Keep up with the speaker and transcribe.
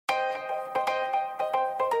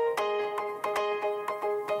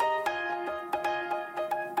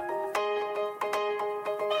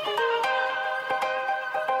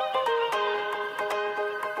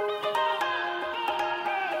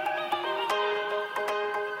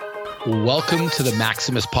Welcome to the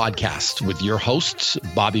Maximus podcast with your hosts,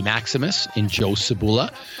 Bobby Maximus and Joe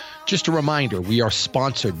Cebula. Just a reminder, we are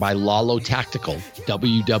sponsored by Lalo Tactical,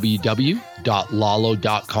 www.lalo.com.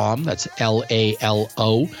 That's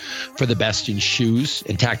Lalo for the best in shoes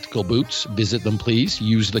and tactical boots. Visit them, please.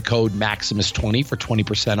 Use the code Maximus20 for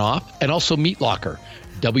 20% off. And also Meat Locker,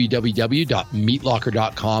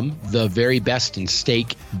 www.meatlocker.com. The very best in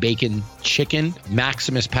steak, bacon, chicken.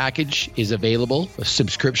 Maximus package is available. A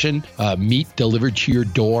subscription, meat delivered to your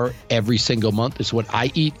door every single month. It's what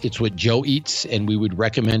I eat. It's what Joe eats. And we would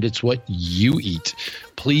recommend it's what you eat.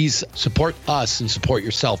 Please support us and support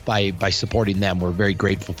yourself by supporting them. We're very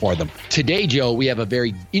grateful for them. Today, Joe, we have a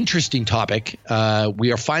very interesting topic.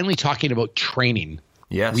 We are finally talking about training.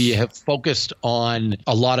 Yes. We have focused on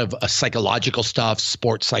a lot of psychological stuff,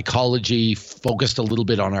 sports psychology, focused a little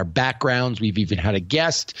bit on our backgrounds. We've even had a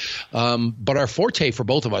guest. But our forte for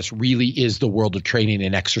both of us really is the world of training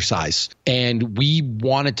and exercise. And we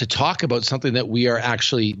wanted to talk about something that we are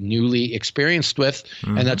actually newly experienced with,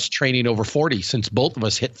 and that's training over 40, since both of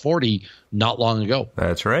us hit 40 not long ago.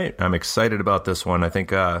 That's right. I'm excited about this one. I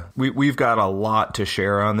think we've got a lot to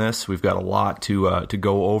share on this. We've got a lot to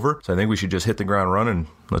go over. So I think we should just hit the ground running.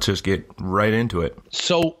 Let's just get right into it.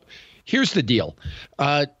 So here's the deal.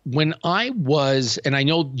 When I was, and I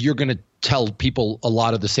know you're going to tell people a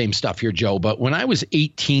lot of the same stuff here, Joe, but when I was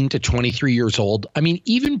 18 to 23 years old, I mean,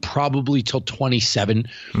 even probably till 27,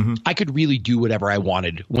 I could really do whatever I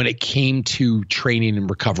wanted when it came to training and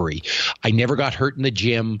recovery. I never got hurt in the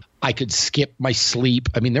gym. I could skip my sleep.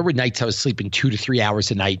 I mean, there were nights I was sleeping 2 to 3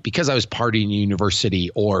 hours a night because I was partying in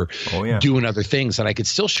university or doing other things, and I could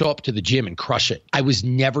still show up to the gym and crush it. I was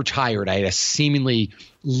never tired. I had a seemingly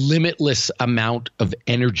limitless amount of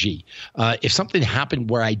energy. If something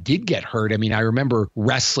happened where I did get hurt, I mean, I remember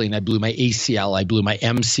wrestling. I blew my ACL. I blew my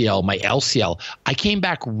MCL, my LCL. I came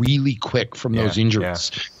back really quick from those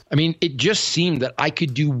injuries. Yeah. I mean, it just seemed that I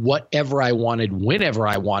could do whatever I wanted, whenever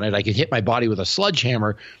I wanted. I could hit my body with a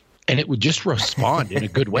sledgehammer, and it would just respond in a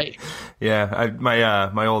good way. Yeah,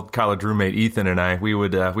 my old college roommate Ethan and I,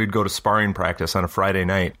 we'd go to sparring practice on a Friday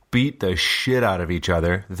night, beat the shit out of each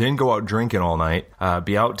other, then go out drinking all night,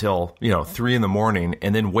 be out till 3 a.m,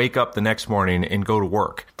 and then wake up the next morning and go to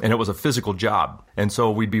work. And it was a physical job, and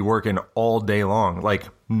so we'd be working all day long, like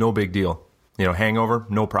no big deal. Hangover,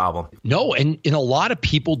 no problem. No, and a lot of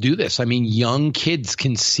people do this. I mean, young kids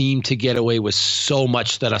can seem to get away with so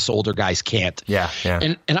much that us older guys can't. Yeah.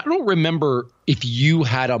 And I don't remember if you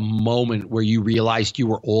had a moment where you realized you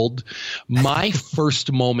were old. My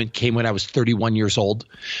first moment came when I was 31 years old.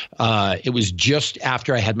 It was just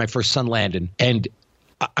after I had my first son, Landon, and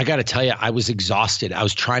I got to tell you, I was exhausted. I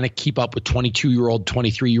was trying to keep up with 22-year-old,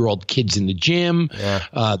 23-year-old kids in the gym.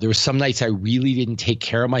 Yeah. There were some nights I really didn't take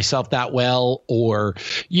care of myself that well, or,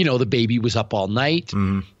 the baby was up all night.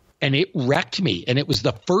 And it wrecked me. And it was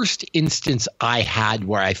the first instance I had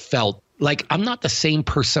where I felt like I'm not the same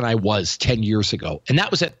person I was 10 years ago. And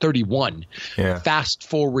that was at 31. Yeah. Fast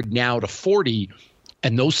forward now to 40.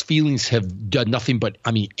 And those feelings have done nothing but,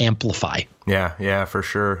 amplify. Yeah, for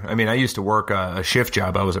sure. I mean, I used to work a shift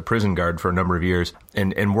job. I was a prison guard for a number of years,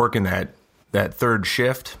 and working that third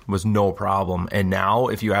shift was no problem. And now,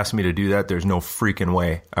 if you ask me to do that, there's no freaking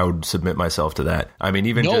way I would submit myself to that. I mean,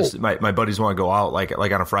 even just my buddies want to go out like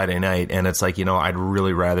on a Friday night, and it's like, I'd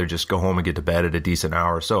really rather just go home and get to bed at a decent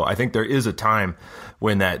hour. So I think there is a time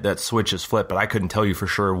when that switch is flipped, but I couldn't tell you for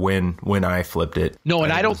sure when I flipped it. No,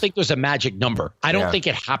 and I don't think there's a magic number. I don't think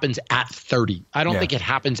it happens at 30. I don't think it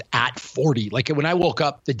happens at 40. Like when I woke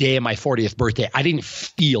up the day of my 40th birthday, I didn't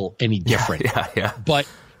feel any different. Yeah. But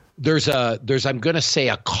there's I'm going to say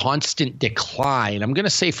a constant decline. I'm going to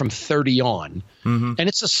say from 30 on, and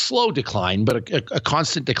it's a slow decline, but a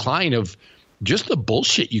constant decline of just the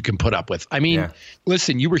bullshit you can put up with. I mean,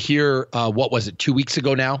 listen, you were here, 2 weeks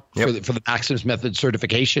ago now for the Maximus Method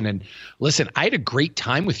certification. And listen, I had a great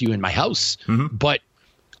time with you in my house, but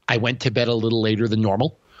I went to bed a little later than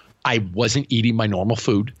normal. I wasn't eating my normal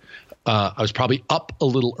food. I was probably up a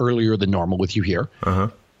little earlier than normal with you here.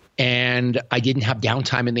 And I didn't have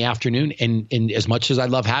downtime in the afternoon. And as much as I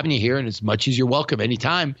love having you here and as much as you're welcome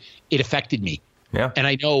anytime, it affected me. Yeah. And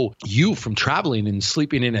I know you from traveling and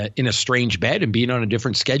sleeping in a strange bed and being on a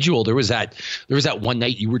different schedule. There was that one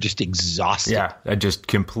night you were just exhausted. Yeah, I just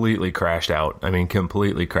completely crashed out. And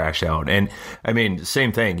I mean,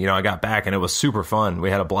 same thing. I got back and it was super fun.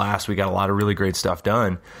 We had a blast. We got a lot of really great stuff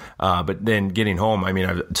done. But then getting home, I mean,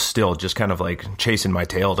 I'm still just kind of like chasing my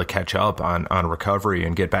tail to catch up on recovery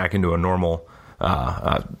and get back into a normal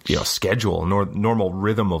schedule, normal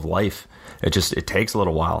rhythm of life. It takes a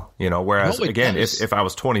little while, whereas again, if I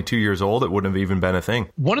was 22 years old, it wouldn't have even been a thing.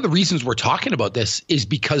 One of the reasons we're talking about this is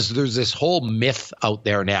because there's this whole myth out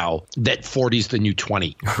there now that 40 is the new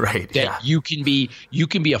 20. Right. That you can be a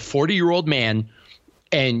 40-year-old man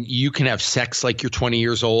and you can have sex like you're 20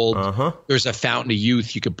 years old. Uh-huh. There's a fountain of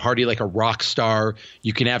youth. You can party like a rock star.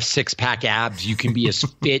 You can have six-pack abs. You can be as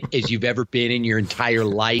fit as you've ever been in your entire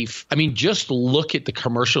life. I mean, just look at the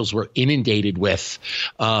commercials we're inundated with.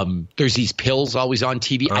 There's these pills always on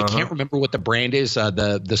TV. Uh-huh. I can't remember what the brand is.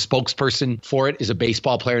 The spokesperson for it is a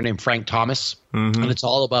baseball player named Frank Thomas. Mm-hmm. And it's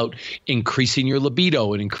all about increasing your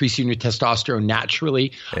libido and increasing your testosterone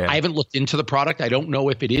naturally. Yeah. I haven't looked into the product. I don't know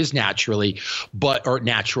if it is natural,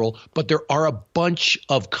 but there are a bunch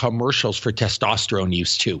of commercials for testosterone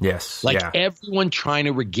use too. Yes. Everyone trying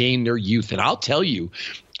to regain their youth. And I'll tell you,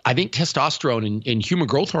 I think testosterone and human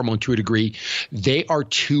growth hormone, to a degree, they are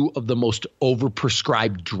two of the most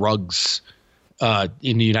overprescribed drugs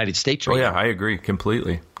in the United States right now. I agree.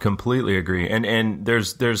 Completely agree. And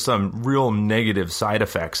there's some real negative side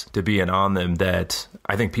effects to being on them that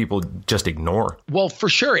I think people just ignore. Well, for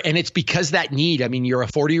sure. And it's because that need. I mean, you're a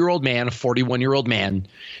 40-year-old man, a 41-year-old man.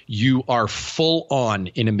 You are full on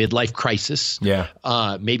in a midlife crisis. Yeah.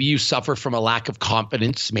 Maybe you suffer from a lack of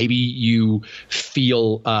confidence. Maybe you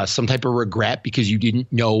feel some type of regret because you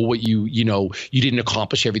didn't know what you didn't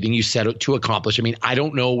accomplish everything you set out to accomplish. I mean, I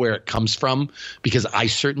don't know where it comes from because I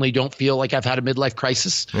certainly don't feel like I've had a midlife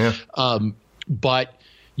crisis. Yeah. But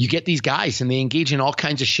you get these guys and they engage in all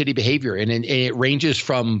kinds of shitty behavior. And it ranges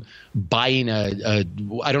from buying I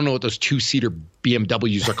don't know what those 2-seater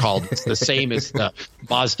BMWs are called. It's the same as the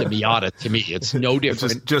Mazda Miata to me. It's no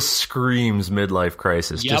different. It just screams midlife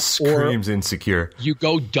crisis. Yep, just screams insecure. You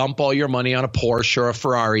go dump all your money on a Porsche or a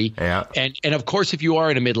Ferrari. Yeah. And of course, if you are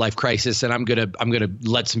in a midlife crisis, and I'm gonna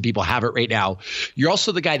let some people have it right now, you're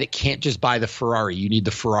also the guy that can't just buy the Ferrari. You need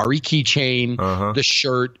the Ferrari keychain, the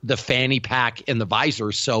shirt, the fanny pack, and the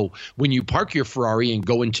visor. So when you park your Ferrari and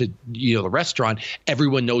go into the restaurant,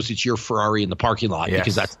 everyone knows it's your Ferrari in the parking lot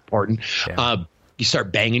because that's important. Yeah. You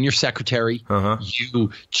start banging your secretary.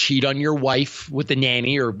 You cheat on your wife with the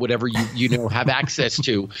nanny or whatever you have access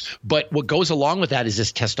to. But what goes along with that is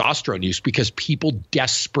this testosterone use because people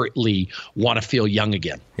desperately want to feel young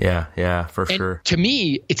again. Yeah, for sure. To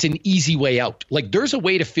me, it's an easy way out. Like there's a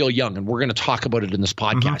way to feel young, and we're going to talk about it in this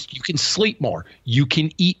podcast. Mm-hmm. You can sleep more. You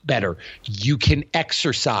can eat better. You can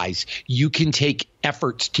exercise. You can take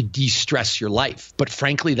efforts to de-stress your life. But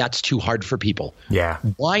frankly, that's too hard for people. Yeah.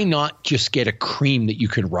 Why not just get a cream that you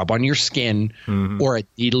can rub on your skin or a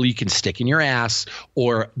needle you can stick in your ass?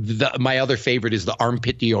 Or my other favorite is the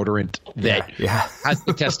armpit deodorant that has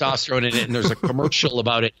the testosterone in it. And there's a commercial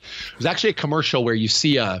about it. There's actually a commercial where you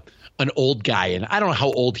see an old guy, and I don't know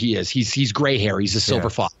how old he is. He's gray hair. He's a silver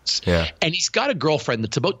fox. Yeah. And he's got a girlfriend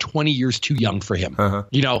that's about 20 years too young for him.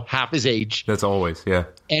 Half his age. That's always,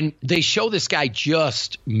 And they show this guy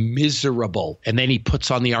just miserable. And then he puts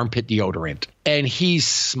on the armpit deodorant. And he's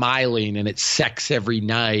smiling, and it's sex every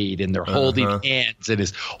night. And they're holding hands, and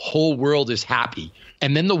his whole world is happy.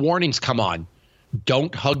 And then the warnings come on.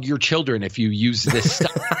 Don't hug your children if you use this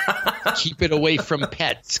stuff. Keep it away from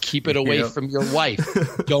pets. Keep it away from your wife.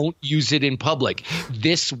 Don't use it in public.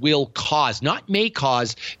 This will cause, not may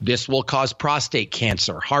cause, this will cause prostate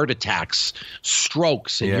cancer, heart attacks,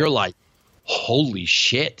 strokes. And you're like, holy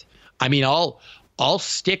shit. I mean, I'll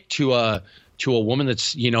stick to a woman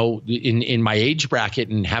that's, in my age bracket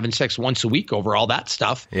and having sex once a week over all that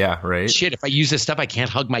stuff. Yeah, right. Shit, if I use this stuff, I can't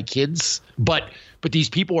hug my kids. But these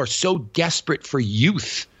people are so desperate for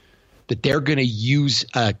youth that they're going to use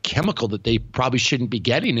a chemical that they probably shouldn't be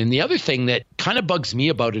getting. And the other thing that kind of bugs me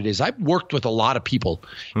about it is I've worked with a lot of people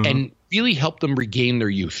and really helped them regain their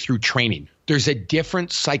youth through training. There's a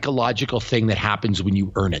different psychological thing that happens when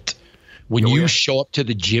you earn it. When you show up to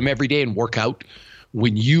the gym every day and work out,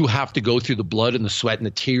 when you have to go through the blood and the sweat and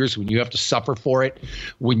the tears, when you have to suffer for it,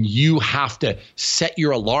 when you have to set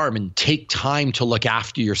your alarm and take time to look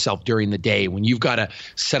after yourself during the day, when you've got to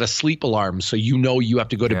set a sleep alarm so you have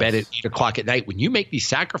to go to bed at 8 o'clock at night, when you make these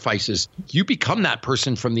sacrifices, you become that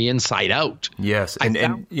person from the inside out. Yes.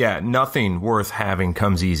 And nothing worth having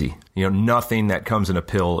comes easy. Nothing that comes in a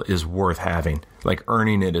pill is worth having. Like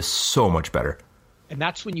earning it is so much better. And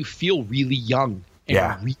that's when you feel really young.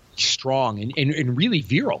 And really strong and really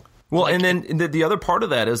virile. Well, and then the other part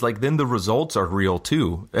of that is then the results are real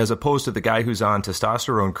too, as opposed to the guy who's on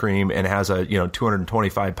testosterone cream and has a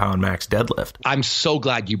 225 pound max deadlift. I'm so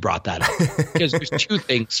glad you brought that up because there's two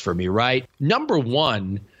things for me, right? Number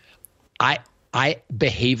one, I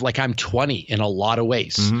behave like I'm 20 in a lot of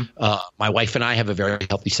ways. My wife and I have a very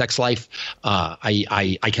healthy sex life.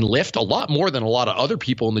 I can lift a lot more than a lot of other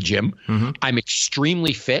people in the gym. I'm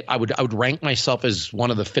extremely fit. I would rank myself as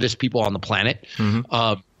one of the fittest people on the planet.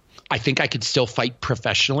 I think I could still fight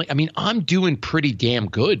professionally. I mean, I'm doing pretty damn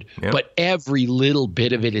good, but every little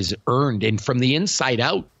bit of it is earned. And from the inside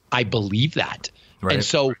out, I believe that. Right. And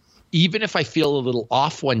so even if I feel a little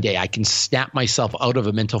off one day, I can snap myself out of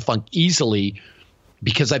a mental funk easily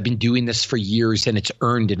because I've been doing this for years and it's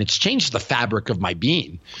earned and it's changed the fabric of my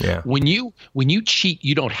being. Yeah. When you cheat,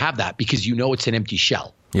 you don't have that because you know it's an empty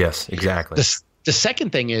shell. Yes, exactly. The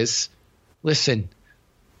second thing is, listen,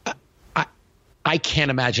 I can't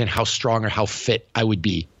imagine how strong or how fit I would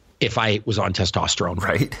be if I was on testosterone.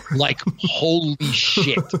 Right. Like, holy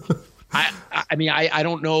shit. I mean, I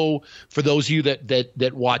don't know, for those of you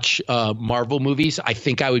that watch Marvel movies, I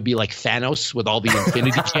think I would be like Thanos with all the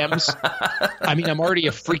infinity gems. I mean, I'm already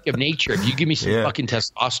a freak of nature. If you give me some fucking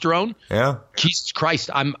testosterone, Jesus Christ,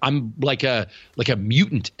 I'm like a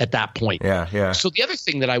mutant at that point. Yeah. So the other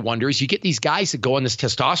thing that I wonder is you get these guys that go on this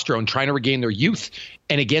testosterone trying to regain their youth.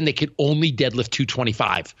 And again, they can only deadlift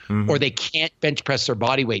 225 or they can't bench press their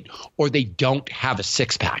body weight or they don't have a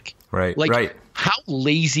six pack. Right. Like, right. How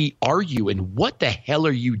lazy are you and what the hell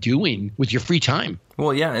are you doing with your free time?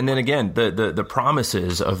 Well, yeah. And then again, the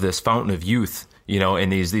promises of this fountain of youth, you know,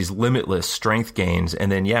 and these limitless strength gains.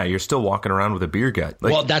 And then, you're still walking around with a beer gut.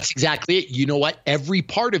 Like, well, that's exactly it. You know what? Every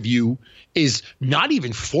part of you is not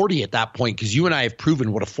even 40 at that point, because you and I have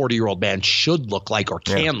proven what a 40-year-old man should look like or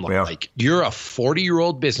can look like. You're a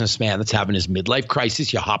 40-year-old businessman that's having his midlife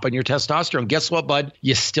crisis. You hop on your testosterone. Guess what, bud?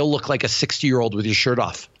 You still look like a 60-year-old with your shirt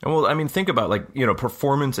off. Well, I mean, think about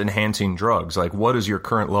performance-enhancing drugs. Like, what is your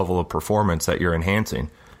current level of performance that you're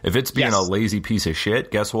enhancing? If it's being a lazy piece of shit,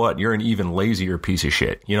 guess what? You're an even lazier piece of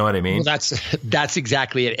shit. You know what I mean? Well, that's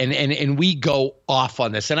exactly it. And we go off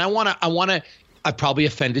on this. And I've probably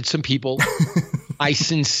offended some people. I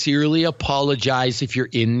sincerely apologize if you're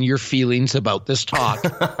in your feelings about this talk.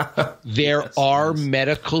 There are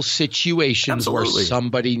medical situations where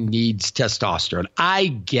somebody needs testosterone. I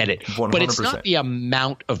get it. 100%. But it's not the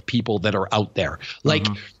amount of people that are out there. Like,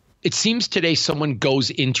 it seems today someone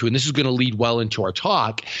goes into, and this is going to lead well into our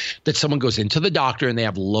talk, that someone goes into the doctor and they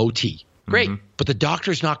have low T. Great. But the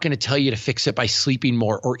doctor's not going to tell you to fix it by sleeping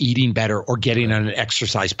more or eating better or getting on an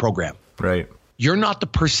exercise program. Right. You're not the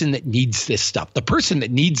person that needs this stuff. The person that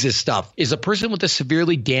needs this stuff is a person with a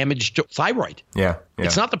severely damaged thyroid. Yeah.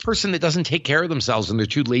 It's not the person that doesn't take care of themselves and they're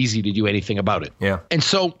too lazy to do anything about it. Yeah. And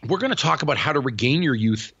so we're going to talk about how to regain your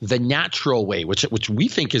youth the natural way, which we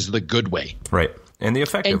think is the good way. Right. And the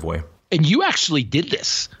effective way. And you actually did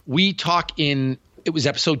this. We talk it was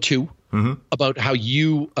episode 2 about how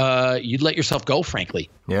you'd let yourself go, frankly.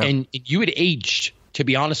 Yeah. And you had aged. To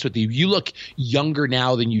be honest with you, you look younger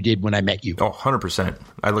now than you did when I met you. Oh, 100%.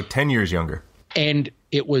 I look 10 years younger. And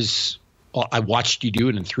it was, I watched you do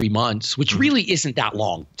it in 3 months, which really isn't that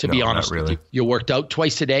long, to be honest with you. You worked out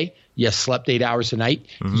twice a day. You slept 8 hours a night.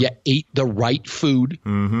 You ate the right food.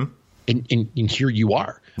 And here you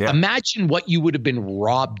are. Yeah. Imagine what you would have been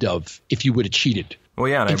robbed of if you would have cheated. Well,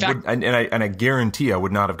 yeah, and I guarantee I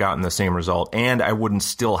would not have gotten the same result, and I wouldn't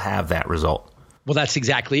still have that result. Well, that's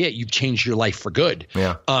exactly it. You've changed your life for good.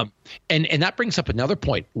 Yeah. And that brings up another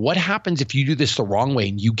point. What happens if you do this the wrong way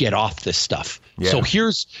and you get off this stuff? Yeah. So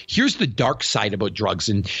here's the dark side about drugs.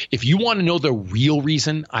 And if you want to know the real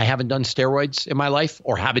reason I haven't done steroids in my life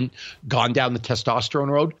or haven't gone down the testosterone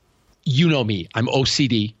road, you know me. I'm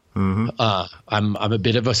OCD. I'm a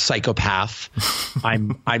bit of a psychopath.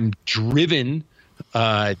 I'm driven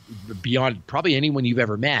beyond probably anyone you've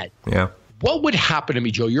ever met. Yeah. What would happen to me,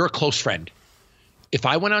 Joe? You're a close friend. If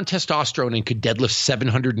I went on testosterone and could deadlift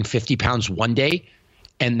 750 pounds one day,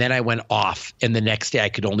 and then I went off, and the next day I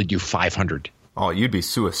could only do 500. Oh, you'd be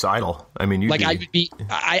suicidal. I mean, I would be.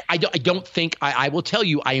 I don't think. I will tell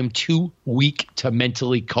you, I am too weak to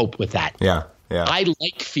mentally cope with that. Yeah. I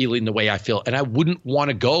like feeling the way I feel, and I wouldn't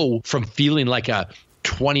want to go from feeling like a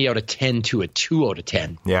 20 out of 10 to a 2 out of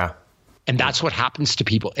 10. Yeah. And that's what happens to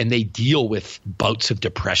people, and they deal with bouts of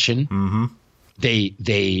depression.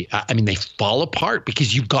 They fall apart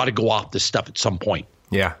because you've got to go off this stuff at some point.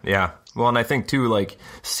 Yeah. Well, and I think too, like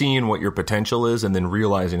seeing what your potential is and then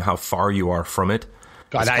realizing how far you are from it.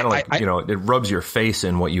 God, it's kind of like, it rubs your face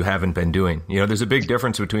in what you haven't been doing. You know, there's a big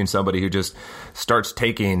difference between somebody who just starts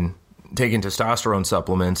taking testosterone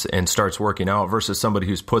supplements and starts working out versus somebody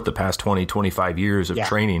who's put the past 20, 25 years of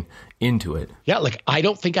training into it. Yeah. Like, I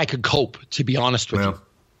don't think I could cope, to be honest with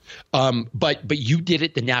you. But you did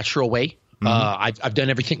it the natural way. I've done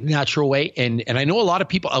everything the natural way. And I know a lot of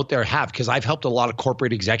people out there have, because I've helped a lot of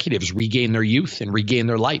corporate executives regain their youth and regain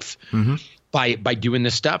their life by doing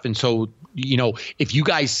this stuff. And so, you know, if you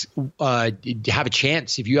guys have a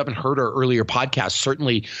chance, if you haven't heard our earlier podcast,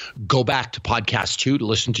 certainly go back to podcast 2 to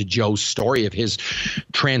listen to Joe's story of his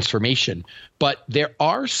transformation. But there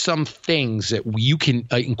are some things that you can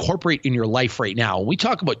incorporate in your life right now. When we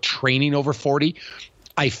talk about training over 40,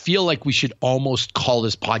 I feel like we should almost call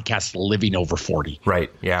this podcast Living Over 40.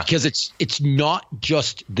 Right. Yeah. Because it's not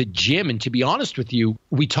just the gym. And to be honest with you,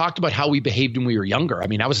 we talked about how we behaved when we were younger. I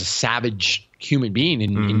mean, I was a savage human being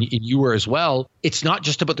and you were as well. It's not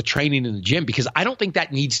just about the training in the gym, because I don't think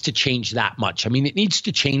that needs to change that much. I mean, it needs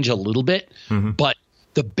to change a little bit, but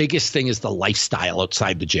the biggest thing is the lifestyle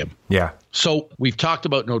outside the gym. Yeah. So we've talked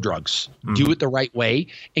about no drugs. Do it the right way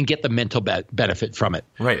and get the mental benefit from it.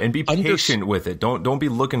 Right. And be patient with it. Don't be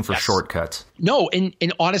looking for shortcuts. No. And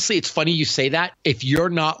honestly, it's funny you say that. If you're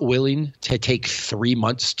not willing to take 3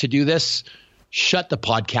 months to do this, shut the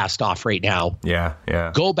podcast off right now. Yeah.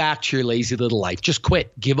 Yeah. Go back to your lazy little life. Just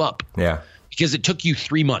quit. Give up. Yeah. Because it took you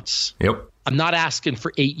 3 months. Yep. I'm not asking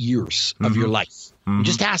for 8 years of your life. I'm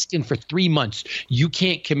just asking for 3 months. You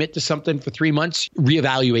can't commit to something for 3 months.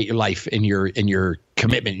 Reevaluate your life and your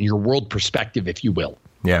commitment and your world perspective, if you will.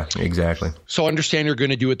 Yeah, exactly. So understand you're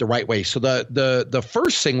going to do it the right way. So the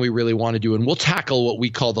first thing we really want to do, and we'll tackle what we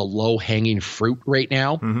call the low hanging fruit right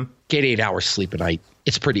now. Get 8 hours sleep a night.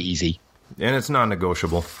 It's pretty easy. And it's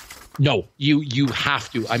non-negotiable. No, you have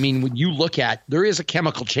to. I mean, when you look at, there is a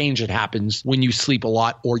chemical change that happens when you sleep a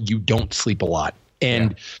lot or you don't sleep a lot.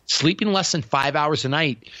 And sleeping less than 5 hours a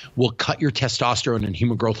night will cut your testosterone and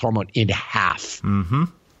human growth hormone in half.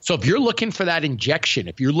 So if you're looking for that injection,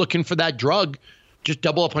 if you're looking for that drug, just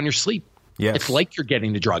double up on your sleep. Yes. It's like you're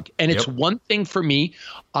getting the drug. And it's one thing for me,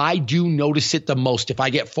 I do notice it the most. If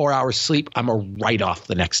I get 4 hours sleep, I'm a write-off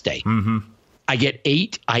the next day. I get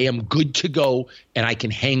 8, I am good to go, and I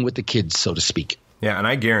can hang with the kids, so to speak. Yeah, and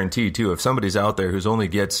I guarantee, too, if somebody's out there who's only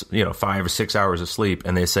gets, 5 or 6 hours of sleep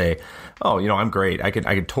and they say, oh, I'm great, I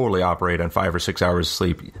could totally operate on 5 or 6 hours of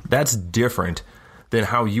sleep, that's different than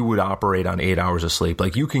how you would operate on 8 hours of sleep.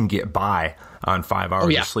 Like, you can get by on 5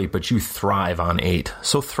 hours of sleep, but you thrive on 8.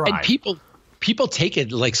 So thrive. And people take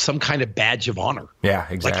it like some kind of badge of honor. Yeah,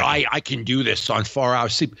 exactly. Like, I can do this on 4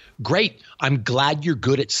 hours sleep. Great. I'm glad you're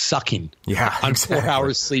good at sucking on 4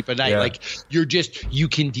 hours sleep a night. Yeah. Like, you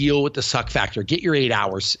can deal with the suck factor. Get your 8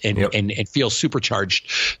 hours and feel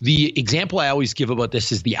supercharged. The example I always give about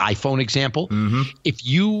this is the iPhone example. If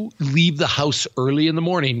you leave the house early in the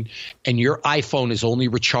morning and your iPhone is only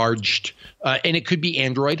recharged, and it could be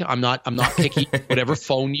Android. I'm not picky, whatever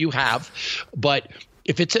phone you have, but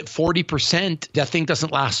if it's at 40%, that thing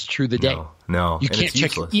doesn't last through the day. No. You can't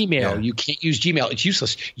check your email. You can't use Gmail. It's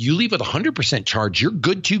useless. You leave with 100% charge, you're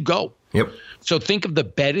good to go. Yep. So think of the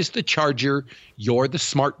bed as the charger. You're the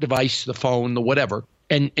smart device, the phone, the whatever,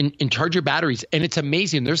 and charge your batteries. And it's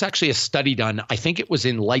amazing. There's actually a study done. I think it was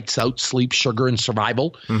in Lights Out, Sleep, Sugar, and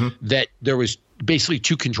Survival that there was basically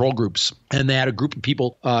 2 control groups, and they had a group of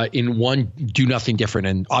people in one do nothing different,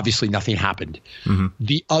 and obviously nothing happened.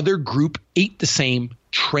 The other group ate the same,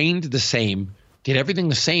 trained the same, did everything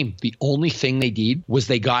the same. The only thing they did was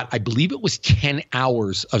they got, I believe it was 10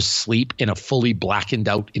 hours of sleep in a fully blackened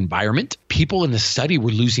out environment. People in the study were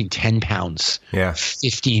losing 10 pounds,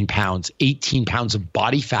 15 pounds, 18 pounds of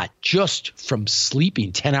body fat just from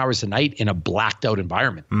sleeping 10 hours a night in a blacked out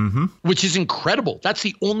environment, which is incredible. That's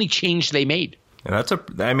the only change they made.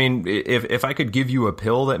 And if I could give you a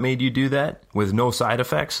pill that made you do that with no side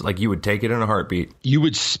effects, like, you would take it in a heartbeat. You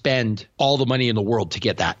would spend all the money in the world to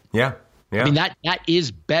get that. Yeah. I mean, that is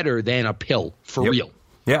better than a pill for real.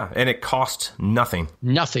 Yeah, and it costs nothing.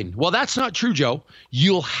 Nothing. Well, that's not true, Joe.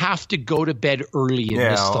 You'll have to go to bed early in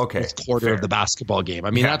this quarter of the basketball game.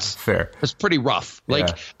 I mean, that's fair. That's pretty rough. Like,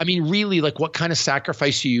 I mean, really, like, what kind of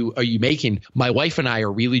sacrifice are you making? My wife and I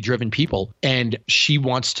are really driven people, and she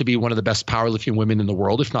wants to be one of the best powerlifting women in the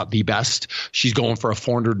world, if not the best. She's going for a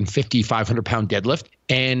 450, 500-pound deadlift.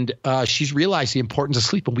 And she's realized the importance of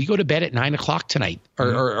sleep. And we go to bed at 9 o'clock tonight,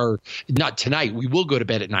 or not tonight. We will go to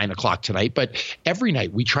bed at 9 o'clock tonight, but every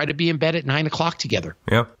night we try to be in bed at 9 o'clock together.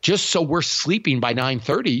 Yeah. Just so we're sleeping by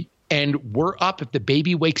 9:30, and we're up. If the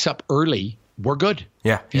baby wakes up early, we're good.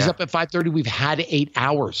 Yeah. If he's up at 5:30, we've had 8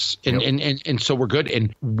 hours, and so we're good.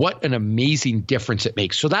 And what an amazing difference it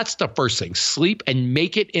makes. So that's the first thing: sleep, and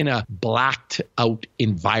make it in a blacked out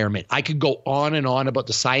environment. I could go on and on about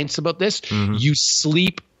the science about this. You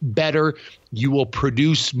sleep better, you will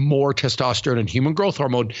produce more testosterone and human growth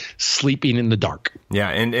hormone sleeping in the dark. Yeah,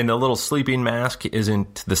 and a little sleeping mask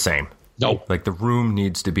isn't the same. No. Like the room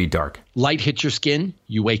needs to be dark. Light hits your skin,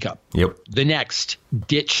 you wake up. Yep. The next,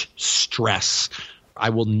 ditch stress. I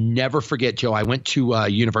will never forget, Joe. I went to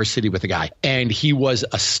university with a guy, and he was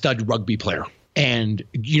a stud rugby player. And,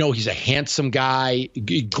 he's a handsome guy,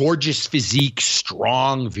 gorgeous physique,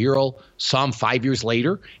 strong, virile. Saw him 5 years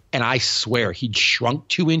later, and I swear he'd shrunk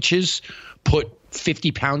 2 inches, put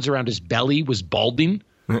 50 pounds around his belly, was balding,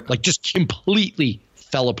 like just completely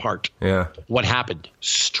fell apart. Yeah. What happened?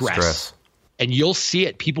 Stress. And you'll see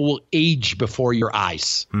it. People will age before your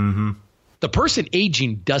eyes. Mm-hmm. The person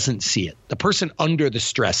aging doesn't see it. The person under the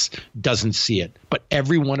stress doesn't see it. But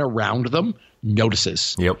everyone around them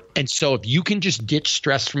notices. Yep. And so if you can just ditch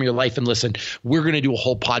stress from your life, and listen, we're going to do a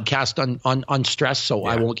whole podcast on stress, so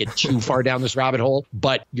I won't get too far down this rabbit hole.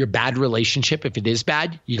 But your bad relationship, if it is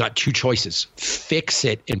bad, you got 2 choices. Fix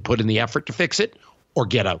it and put in the effort to fix it, or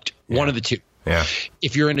get out. One of the 2. Yeah.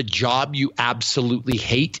 If you're in a job you absolutely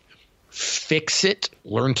hate, fix it,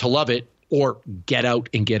 learn to love it, or get out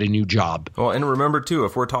and get a new job. Well, and remember too,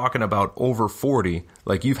 if we're talking about over 40,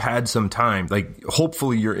 like you've had some time, like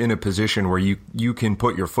hopefully you're in a position where you can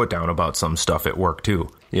put your foot down about some stuff at work too.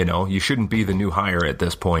 You shouldn't be the new hire at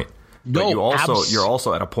this point. No, but you're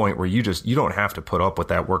also at a point where you don't have to put up with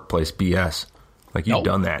that workplace BS. Like you've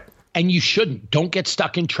done that. And you shouldn't. Don't get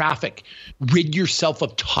stuck in traffic. Rid yourself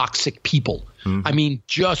of toxic people. Mm-hmm. I mean,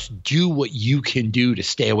 just do what you can do to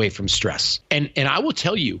stay away from stress. And I will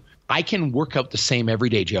tell you, I can work out the same every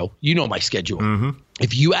day, Joe. You know my schedule. Mm-hmm.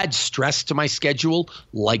 If you add stress to my schedule,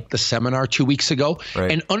 like the seminar 2 weeks ago,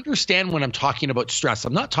 and understand when I'm talking about stress,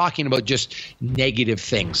 I'm not talking about just negative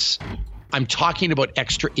things. I'm talking about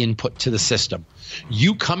extra input to the system.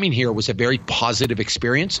 You coming here was a very positive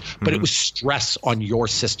experience, but it was stress on your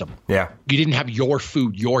system. Yeah. You didn't have your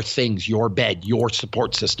food, your things, your bed, your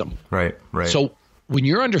support system. Right. So when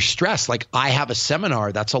you're under stress, like I have a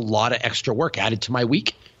seminar, that's a lot of extra work added to my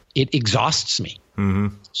week. It exhausts me.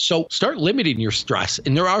 Mm-hmm. So start limiting your stress.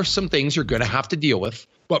 And there are some things you're going to have to deal with.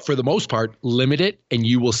 But for the most part, limit it and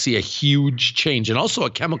you will see a huge change, and also a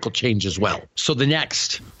chemical change as well. So the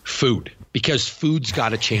next, food, because food's got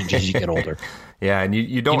to change as you get older. Yeah, and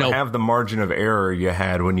you don't have the margin of error you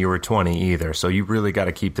had when you were 20 either. So you really got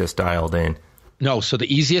to keep this dialed in. No, so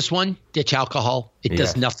the easiest one, ditch alcohol. It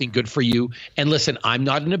does nothing good for you. And listen, I'm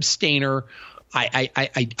not an abstainer.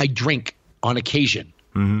 I drink on occasion.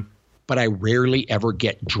 Mm-hmm. But I rarely ever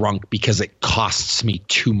get drunk because it costs me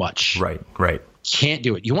too much. Right. Can't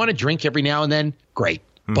do it. You want to drink every now and then? Great.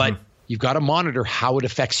 Mm-hmm. But you've got to monitor how it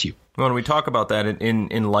affects you. Well, and we talk about that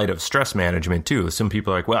in light of stress management too. Some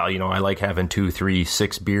people are like, well, I like having 2, 3,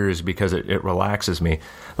 6 beers because it relaxes me.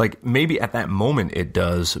 Like maybe at that moment it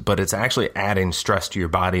does, but it's actually adding stress to your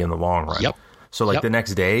body in the long run. Yep. So the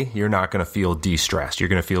next day, you're not going to feel de-stressed. You're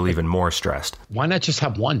going to feel even more stressed. Why not just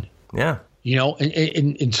have one? Yeah.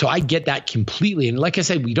 And so I get that completely. And like I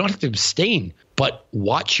said, we don't have to abstain, but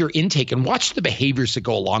watch your intake and watch the behaviors that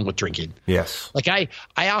go along with drinking. Yes. Like I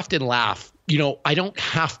often laugh, I don't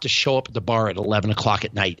have to show up at the bar at 11 o'clock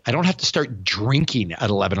at night. I don't have to start drinking at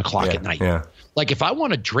 11 o'clock at night. Yeah. Like if I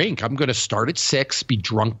want to drink, I'm going to start at 6, be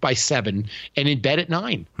drunk by 7, and in bed at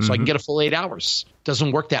 9 so I can get a full 8 hours.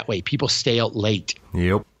 Doesn't work that way. People stay out late.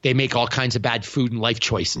 Yep. They make all kinds of bad food and life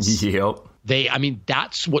choices. Yep.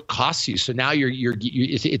 That's what costs you. So now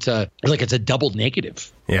it's a double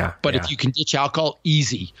negative. Yeah. But if you can ditch alcohol,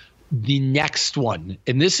 easy. The next one,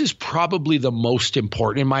 and this is probably the most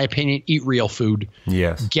important in my opinion, eat real food.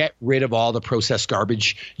 Yes. Get rid of all the processed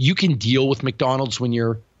garbage. You can deal with McDonald's when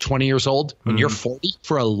you're 20 years old. When you're 40,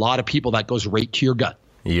 for a lot of people, that goes right to your gut.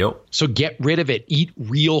 Yep. So get rid of it. Eat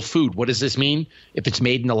real food. What does this mean? If it's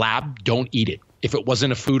made in the lab, don't eat it. If it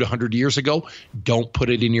wasn't a food 100 years ago, don't put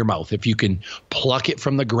it in your mouth. If you can pluck it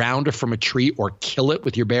from the ground or from a tree or kill it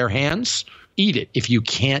with your bare hands, eat it. If you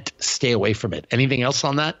can't, stay away from it. Anything else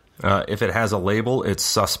on that? If it has a label, it's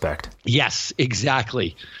suspect. Yes,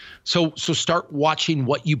 exactly. So start watching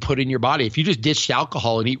what you put in your body. If you just ditched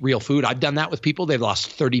alcohol and eat real food, I've done that with people. They've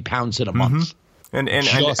lost 30 pounds in a month. And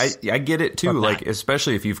I get it too, like,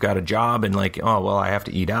 especially if you've got a job and like, oh, well, I have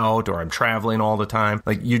to eat out or I'm traveling all the time.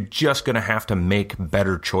 Like, you're just going to have to make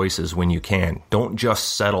better choices when you can. Don't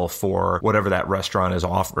just settle for whatever that restaurant is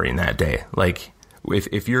offering that day. Like,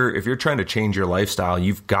 if you're trying to change your lifestyle,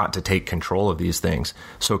 you've got to take control of these things.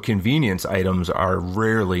 So convenience items are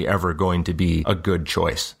rarely ever going to be a good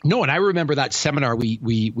choice. No, and I remember that seminar we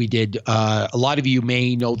did. A lot of you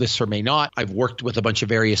may know this or may not. I've worked with a bunch of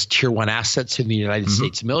various tier 1 assets in the United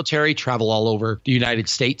States military, travel all over the United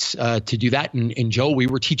States to do that. And Joe, we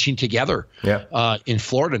were teaching together in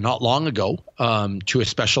Florida not long ago to a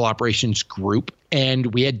special operations group.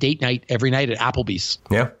 and we had date night every night at Applebee's.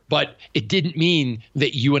 Yeah. But it didn't mean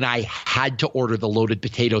that you and I had to order the loaded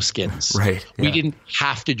potato skins. Right. Yeah. We didn't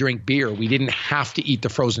have to drink beer. We didn't have to eat the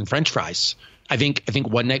frozen French fries. I think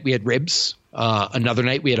one night we had ribs. Another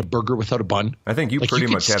night we had a burger without a bun. I think you pretty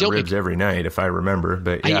much had ribs every night, if I remember.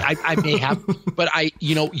 But yeah. I may have, but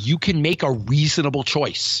you can make a reasonable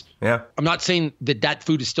choice. Yeah. I'm not saying that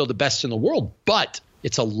food is still the best in the world, but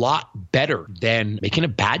it's a lot better than making a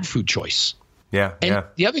bad food choice. Yeah. And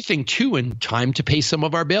the other thing too, and time to pay some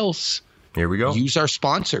of our bills. Here we go. Use our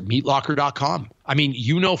sponsor, meatlocker.com. I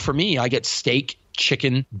mean, for me, I get steak,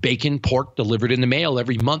 chicken, bacon, pork delivered in the mail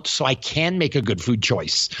every month, so I can make a good food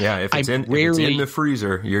choice. Yeah, if it's in the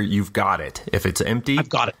freezer, you've got it. If it's empty, I've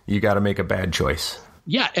got it. You got to make a bad choice.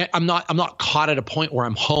 Yeah, I'm not caught at a point where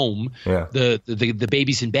I'm home. Yeah. The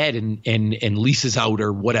baby's in bed and Lisa's out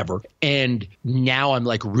or whatever, and now I'm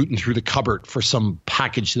like rooting through the cupboard for some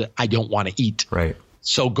package that I don't want to eat. Right.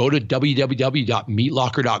 So go to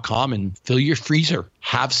www.meatlocker.com and fill your freezer.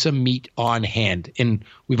 Have some meat on hand. And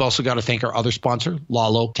we've also got to thank our other sponsor,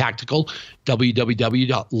 Lalo Tactical,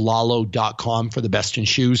 www.lalo.com for the best in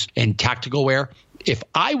shoes and tactical wear. If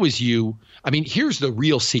I was you, here's the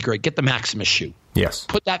real secret. Get the Maximus shoe. Yes.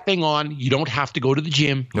 Put that thing on. You don't have to go to the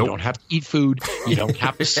gym. Nope. You don't have to eat food. You don't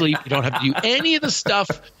have to sleep. You don't have to do any of the stuff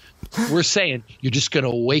we're saying. You're just going to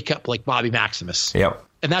wake up like Bobby Maximus. Yep.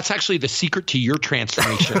 And that's actually the secret to your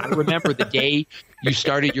transformation. I remember the day you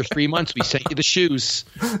started your 3 months, we sent you the shoes.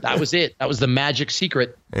 That was it. That was the magic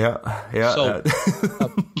secret. Yeah. So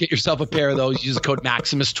get yourself a pair of those. Use the code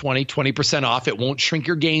Maximus20, 20% off. It won't shrink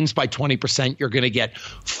your gains by 20%. You're going to get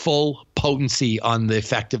full potency on the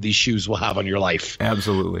effect of these shoes will have on your life.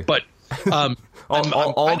 Absolutely. But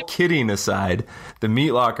all kidding aside, the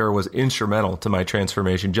Meat Locker was instrumental to my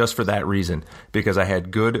transformation just for that reason, because I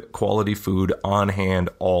had good quality food on hand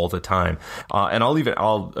all the time. And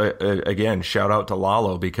I'll again shout out to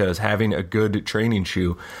Lalo, because having a good training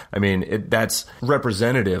shoe, that's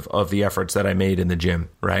representative of the efforts that I made in the gym,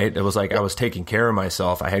 right? It was like I was taking care of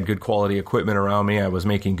myself. I had good quality equipment around me. I was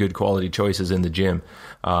making good quality choices in the gym.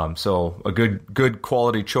 So a good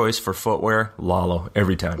quality choice for footwear, Lalo,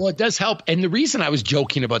 every time. Well, it does help. And the reason I was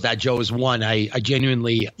joking about that, Joe, is one, I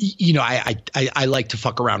genuinely, I like to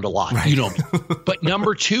fuck around a lot, right. You know me. But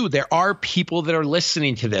number two, there are people that are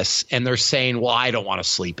listening to this and they're saying, well, I don't want to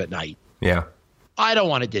sleep at night. Yeah. I don't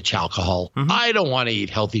want to ditch alcohol. Mm-hmm. I don't want to eat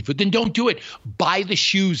healthy food. Then don't do it. Buy the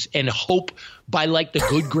shoes and hope by like the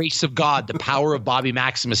good grace of God, the power of Bobby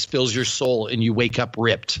Maximus fills your soul and you wake up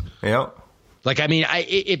ripped. Yeah.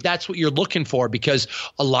 If that's what you're looking for, because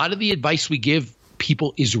a lot of the advice we give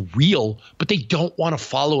people is real, but they don't want to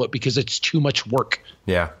follow it because it's too much work.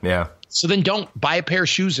 Yeah. So then don't buy a pair of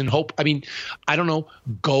shoes and hope. I don't know,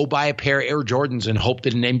 go buy a pair of Air Jordans and hope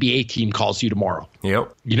that an NBA team calls you tomorrow.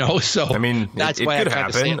 Yep. So that's it why could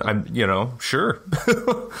I happen. Sure.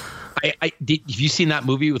 Have you seen that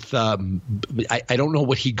movie with I don't know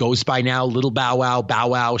what he goes by now, Little Bow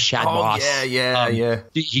Wow, Shad Moss? Yeah.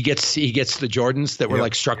 He gets the Jordans that were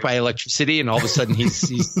like struck by electricity, and all of a sudden he's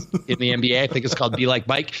in the NBA. I think it's called Be Like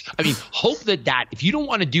Mike. Hope that if you don't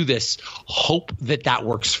want to do this, hope that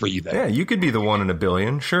works for you then. Yeah, you could be the one in a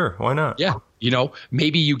billion. Sure, why not? Yeah,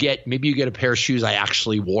 maybe you get a pair of shoes I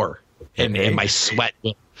actually wore, and my sweat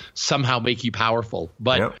will somehow make you powerful.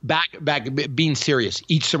 But back being serious,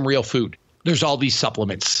 eat some real food. There's all these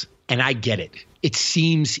supplements, and I get it. It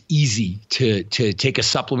seems easy to take a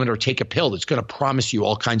supplement or take a pill that's going to promise you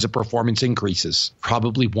all kinds of performance increases.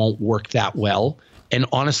 Probably won't work that well. And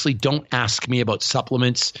honestly, don't ask me about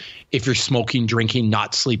supplements if you're smoking, drinking,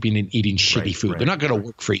 not sleeping, and eating shitty food. They're not going to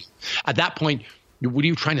work for you. At that point, what are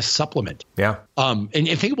you trying to supplement? Yeah. And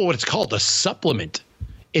think about what it's called, a supplement.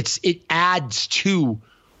 It adds to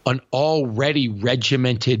an already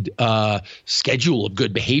regimented schedule of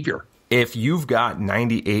good behavior. If you've got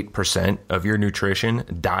 98% of your nutrition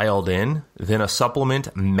dialed in, then a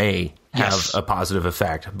supplement may have a positive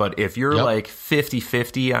effect. But if you're like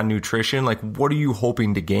 50-50 on nutrition, like what are you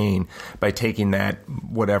hoping to gain by taking that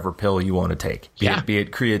whatever pill you want to take? Be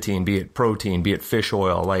it creatine, be it protein, be it fish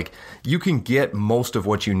oil. Like you can get most of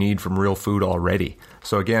what you need from real food already.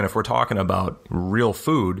 So again, if we're talking about real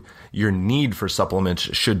food, your need for supplements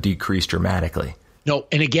should decrease dramatically. No,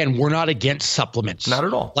 and again, we're not against supplements. Not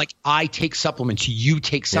at all. Like I take supplements, you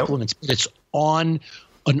take supplements, but it's on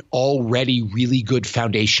an already really good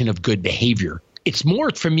foundation of good behavior. It's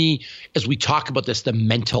more for me, as we talk about this, the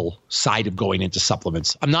mental side of going into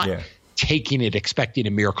supplements. I'm not taking it expecting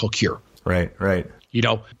a miracle cure. Right.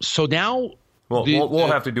 So now Well, we'll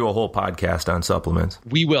have to do a whole podcast on supplements.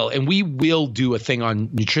 We will. And we will do a thing on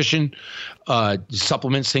nutrition,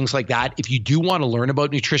 supplements, things like that. If you do want to learn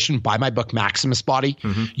about nutrition, buy my book, Maximus Body.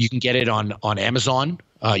 You can get it on Amazon.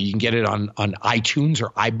 You can get it on iTunes or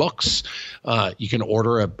iBooks. You can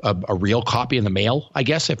order a real copy in the mail, I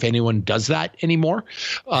guess, if anyone does that anymore.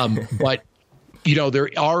 But there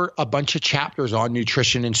are a bunch of chapters on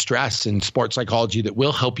nutrition and stress and sports psychology that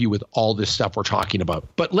will help you with all this stuff we're talking about.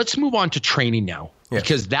 But let's move on to training now,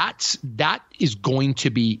 because that is going to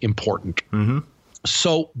be important.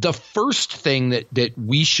 So the first thing that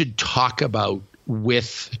we should talk about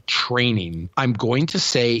with training, I'm going to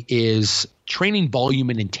say, is training volume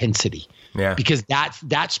and intensity. Yeah. Because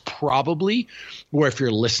that's probably where, if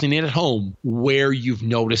you're listening at home, where you've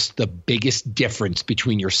noticed the biggest difference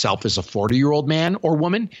between yourself as a 40-year-old man or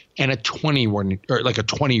woman and a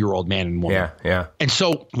 20-year-old man and woman. Yeah. And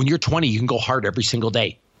so when you're 20, you can go hard every single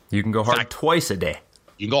day. You can go hard twice a day.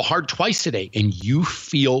 You can go hard twice a day and you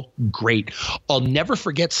feel great. I'll never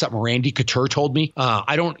forget something Randy Couture told me.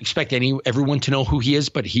 I don't expect everyone to know who he is,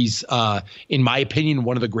 but he's, in my opinion,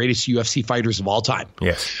 one of the greatest UFC fighters of all time.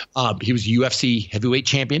 Yes. He was a UFC heavyweight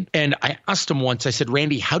champion. And I asked him once, I said,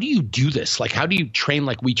 Randy, how do you do this? Like, how do you train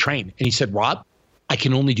like we train? And he said, Rob, I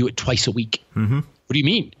can only do it twice a week. What do you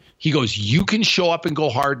mean? He goes, you can show up and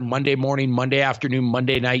go hard Monday morning, Monday afternoon,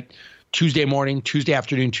 Monday night, Tuesday morning, Tuesday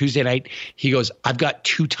afternoon, Tuesday night. He goes, I've got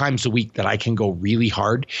 2 times a week that I can go really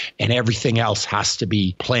hard, and everything else has to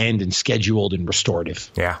be planned and scheduled and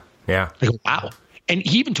restorative. Yeah. I go, wow. And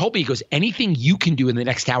he even told me, he goes, anything you can do in the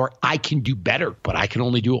next hour, I can do better, but I can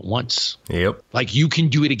only do it once. Yep. Like, you can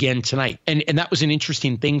do it again tonight. And that was an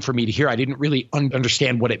interesting thing for me to hear. I didn't really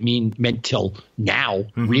understand what it meant till now,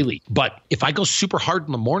 really. But if I go super hard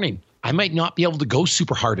in the morning, I might not be able to go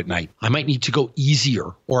super hard at night. I might need to go easier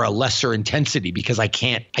or a lesser intensity because I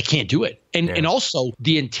can't do it. And also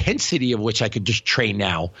the intensity of which I could just train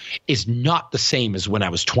now is not the same as when I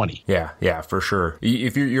was 20. Yeah, for sure.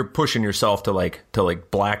 If you're pushing yourself to like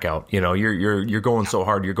blackout, you're going so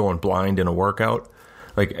hard, you're going blind in a workout.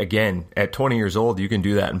 Like, again, at 20 years old, you can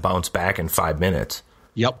do that and bounce back in 5 minutes.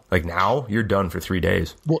 Yep. Like, now you're done for 3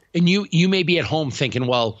 days. Well, and you may be at home thinking,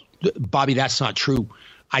 well, Bobby, that's not true.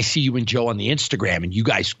 I see you and Joe on the Instagram and you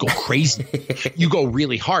guys go crazy. You go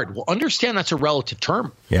really hard. Well, understand that's a relative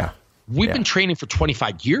term. Yeah. We've been training for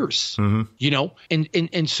 25 years,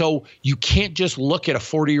 and so you can't just look at a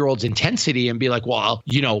 40-year-old's intensity and be like, well,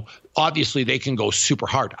 obviously they can go super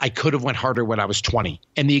hard. I could have went harder when I was 20.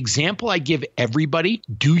 And the example I give everybody,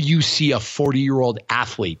 do you see a 40-year-old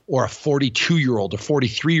athlete or a 42-year-old or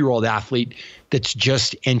 43-year-old athlete that's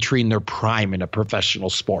just entering their prime in a professional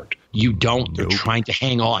sport? You don't. They're trying to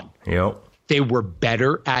hang on. Yep. They were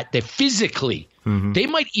better at the physically. They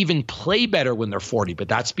might even play better when they're 40, but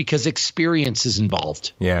that's because experience is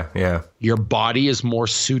involved. Yeah. Your body is more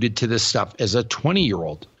suited to this stuff as a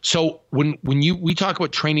 20-year-old. So when we talk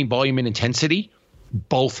about training volume and intensity,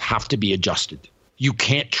 both have to be adjusted. You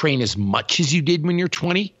can't train as much as you did when you're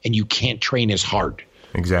 20, and you can't train as hard.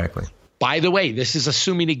 Exactly. By the way, this is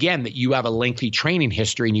assuming, again, that you have a lengthy training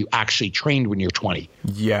history and you actually trained when you're 20.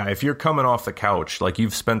 Yeah, if you're coming off the couch, like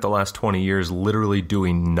you've spent the last 20 years literally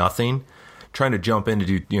doing nothing, trying to jump in to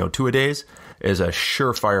do 2-a-days is a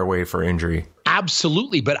surefire way for injury.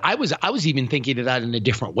 Absolutely. But I was even thinking of that in a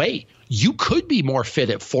different way. You could be more fit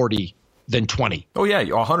at 40 than 20. Oh, yeah,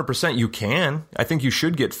 100% you can. I think you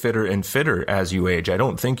should get fitter and fitter as you age. I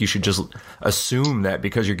don't think you should just assume that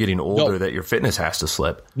because you're getting older that your fitness has to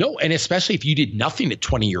slip. No, and especially if you did nothing at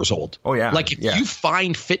 20 years old. Oh, yeah. Like, if you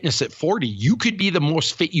find fitness at 40, you could be the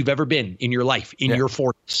most fit you've ever been in your life, in your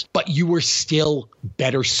 40s. But you were still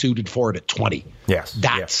better suited for it at 20. Yes.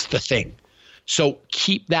 That's the thing. So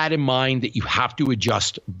keep that in mind, that you have to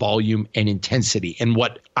adjust volume and intensity. And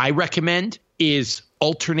what I recommend is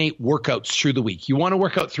alternate workouts through the week. You want to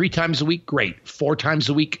work out 3 times a week? Great. 4 times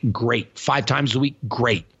a week? Great. 5 times a week?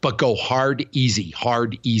 Great. But go hard, easy,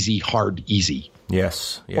 hard, easy, hard, easy.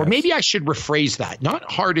 Yes. Or maybe I should rephrase that. Not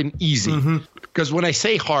hard and easy. Because when I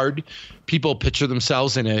say hard, people picture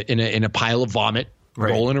themselves in a pile of vomit,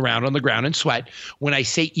 rolling around on the ground in sweat. When I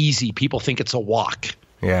say easy, people think it's a walk.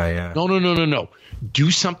 Yeah. No.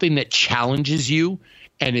 Do something that challenges you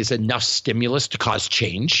and is enough stimulus to cause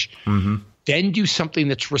change. Then do something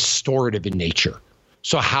that's restorative in nature.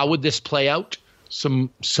 So how would this play out? Some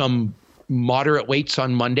moderate weights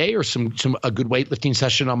on Monday, or a good weightlifting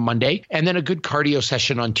session on Monday, and then a good cardio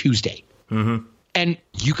session on Tuesday. And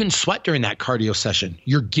you can sweat during that cardio session.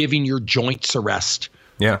 You're giving your joints a rest.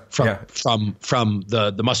 From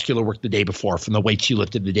the muscular work the day before, from the weights you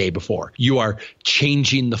lifted the day before. You are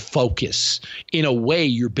changing the focus. In a way,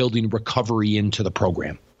 you're building recovery into the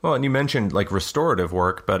program. Well, and you mentioned like restorative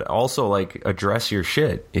work, but also like address your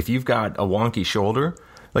shit. If you've got a wonky shoulder,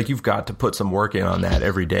 like you've got to put some work in on that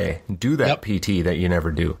every day. Do that PT that you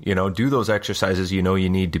never do. Do those exercises you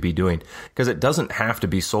need to be doing, because it doesn't have to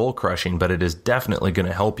be soul crushing, but it is definitely going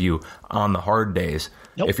to help you on the hard days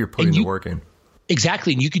if you're putting the work in.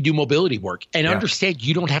 Exactly. And you can do mobility work and understand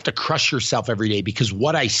you don't have to crush yourself every day, because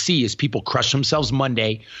what I see is people crush themselves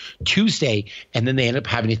Monday, Tuesday, and then they end up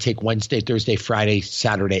having to take Wednesday, Thursday, Friday,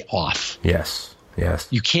 Saturday off. Yes.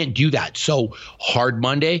 You can't do that. So hard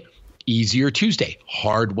Monday, easier Tuesday,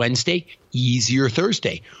 hard Wednesday, easier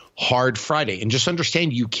Thursday, hard Friday. And just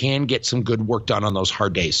understand you can get some good work done on those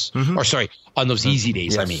hard days. On those easy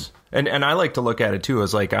days, I mean. And I like to look at it too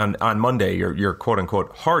as like on Monday, your quote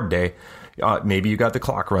unquote hard day. Maybe you got the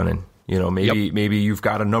clock running, maybe you've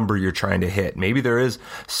got a number you're trying to hit. Maybe there is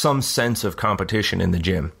some sense of competition in the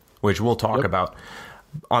gym, which we'll talk about.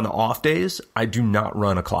 On the off days, I do not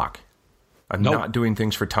run a clock. I'm not doing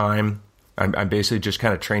things for time. I'm basically just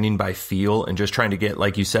kind of training by feel and just trying to get,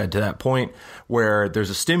 like you said, to that point where there's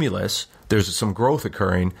a stimulus, there's some growth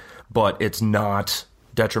occurring, but it's not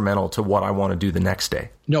detrimental to what I want to do the next day.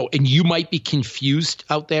 No, and you might be confused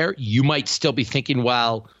out there. You might still be thinking,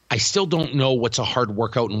 well, I still don't know what's a hard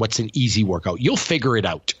workout and what's an easy workout. You'll figure it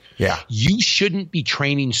out. Yeah. You shouldn't be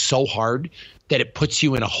training so hard that it puts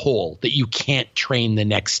you in a hole that you can't train the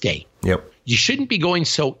next day. Yep. You shouldn't be going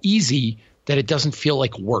so easy that it doesn't feel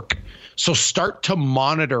like work. So start to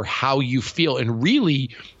monitor how you feel. And really,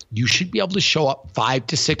 you should be able to show up 5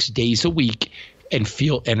 to 6 days a week and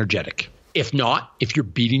feel energetic. If not, if you're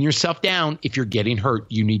beating yourself down, if you're getting hurt,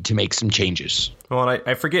 you need to make some changes. Well, and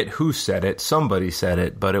I forget who said it. Somebody said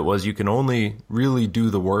it, but it was you can only really do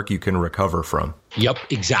the work you can recover from. Yep,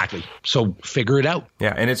 exactly. So figure it out.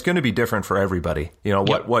 Yeah, and it's going to be different for everybody.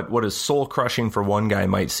 What is soul crushing for one guy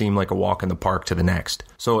might seem like a walk in the park to the next.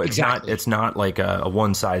 So it's not like a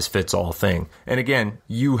one size fits all thing. And again,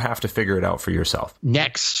 you have to figure it out for yourself.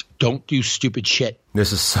 Next, don't do stupid shit.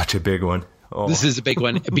 This is such a big one. Oh. This is a big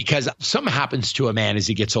one because something happens to a man as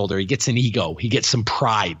he gets older. He gets an ego. He gets some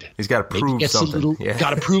pride. He's got to prove something.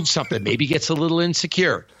 Got to prove something. Maybe gets a little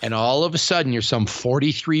insecure. And all of a sudden, you're some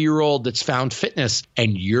 43-year-old that's found fitness,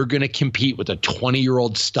 and you're going to compete with a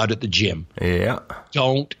 20-year-old stud at the gym. Yeah.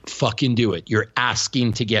 Don't fucking do it. You're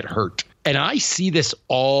asking to get hurt. And I see this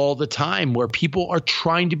all the time where people are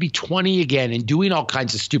trying to be 20 again and doing all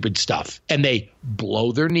kinds of stupid stuff. And they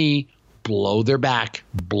blow their knee, blow their back,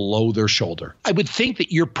 blow their shoulder. I would think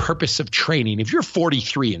that your purpose of training, if you're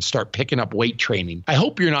 43 and start picking up weight training, I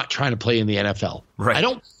hope you're not trying to play in the NFL. Right. I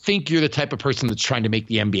don't think you're the type of person that's trying to make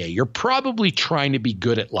the NBA. You're probably trying to be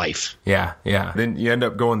good at life. Yeah. Then you end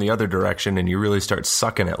up going the other direction and you really start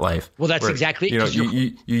sucking at life. Well, that's exactly it.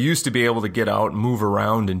 You used to be able to get out and move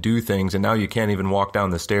around and do things, and now you can't even walk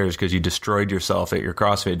down the stairs because you destroyed yourself at your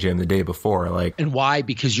CrossFit gym the day before. And why?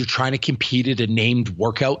 Because you're trying to compete at a named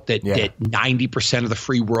workout that 90% of the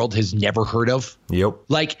free world has never heard of. Yep.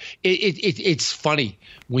 It's funny.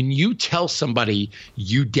 When you tell somebody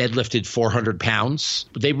you deadlifted 400 pounds,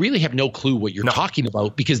 they really have no clue what you're talking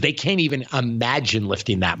about because they can't even imagine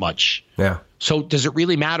lifting that much. Yeah. So does it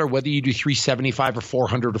really matter whether you do 375 or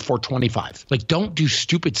 400 or 425? Don't do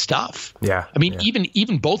stupid stuff. Yeah. I mean,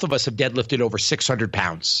 even both of us have deadlifted over 600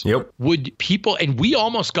 pounds. Yep. Would people, and we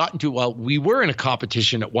almost got into, we were in a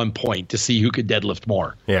competition at one point to see who could deadlift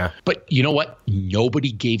more. Yeah. But you know what?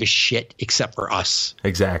 Nobody gave a shit except for us.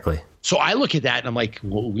 Exactly. So I look at that and I'm like,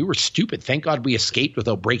 well, we were stupid. Thank God we escaped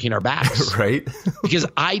without breaking our backs. Right. Because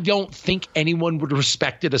I don't think anyone would have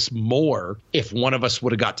respected us more if one of us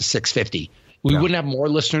would have got to 650. We wouldn't have more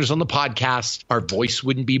listeners on the podcast. Our voice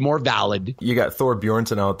wouldn't be more valid. You got Thor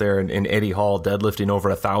Bjornsson out there and Eddie Hall deadlifting over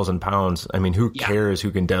 1,000 pounds. I mean, who cares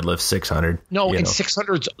who can deadlift 600? No, and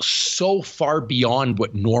 600 is so far beyond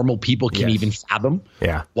what normal people can even fathom.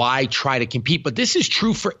 Yeah. Why try to compete? But this is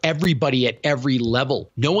true for everybody at every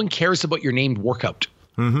level. No one cares about your named workout.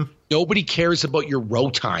 Mm-hmm. Nobody cares about your row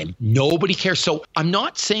time. Nobody cares. So I'm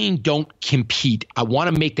not saying don't compete. I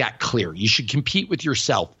want to make that clear. You should compete with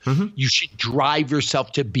yourself. Mm-hmm. You should drive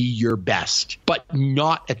yourself to be your best, but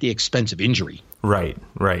not at the expense of injury. Right.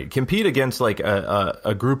 Compete against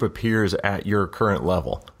a group of peers at your current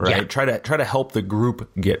level, right? Yeah. Try to help the group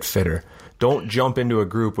get fitter. Don't jump into a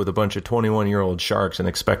group with a bunch of 21-year-old sharks and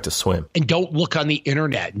expect to swim. And don't look on the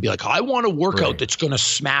internet and be like, I want a workout that's going to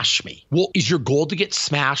smash me. Well, is your goal to get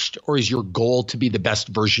smashed, or is your goal to be the best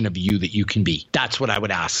version of you that you can be? That's what I would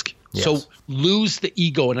ask. Yes. So lose the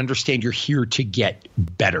ego and understand you're here to get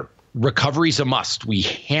better. Recovery's a must. We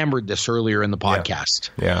hammered this earlier in the podcast.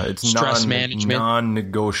 Yeah, it's stress management,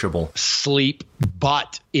 non-negotiable. Sleep.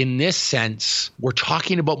 But in this sense, we're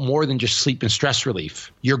talking about more than just sleep and stress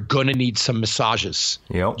relief. You're going to need some massages.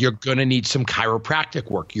 Yep. You're going to need some chiropractic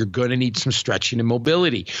work. You're going to need some stretching and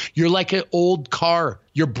mobility. You're like an old car.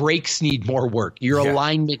 Your brakes need more work. Your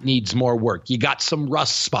alignment needs more work. You got some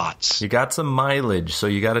rust spots. You got some mileage, so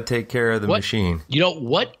you got to take care of the machine. You know,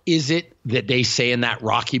 what is it that they say in that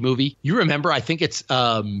Rocky movie? You remember, I think it's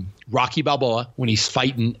Rocky Balboa when he's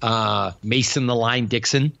fighting Mason the Line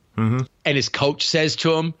Dixon. Mm-hmm. And his coach says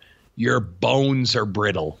to him, your bones are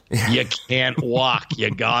brittle. You can't walk.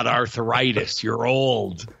 You got arthritis. You're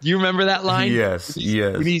old. Do you remember that line? Yes.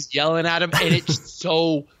 When he's yelling at him. And it's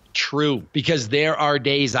so true, because there are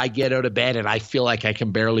days I get out of bed and I feel like I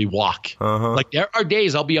can barely walk. Like there are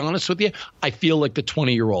days, I'll be honest with you, I feel like the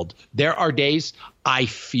 20-year-old. There are days I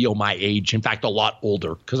feel my age. In fact, a lot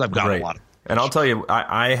older, because I've got a lot of. And I'll tell you,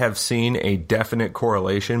 I have seen a definite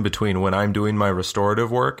correlation between when I'm doing my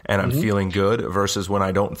restorative work and I'm feeling good versus when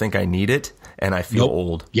I don't think I need it and I feel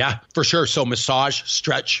old. Yeah, for sure. So massage,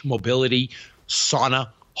 stretch, mobility, sauna,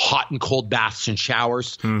 hot and cold baths and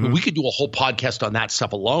showers. We could do a whole podcast on that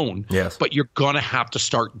stuff alone. Yes. But you're going to have to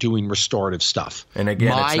start doing restorative stuff. And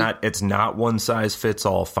again, it's not one size fits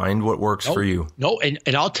all. Find what works for you. No, and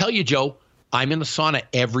I'll tell you, Joe, I'm in the sauna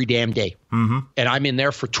every damn day. And I'm in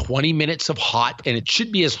there for 20 minutes of hot, and it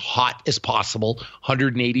should be as hot as possible,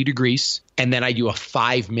 180 degrees. And then I do a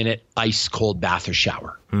 5-minute ice cold bath or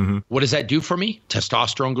shower. What does that do for me?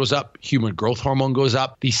 Testosterone goes up, human growth hormone goes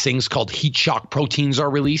up. These things called heat shock proteins are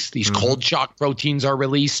released. These cold shock proteins are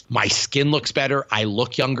released. My skin looks better. I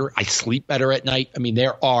look younger. I sleep better at night. I mean,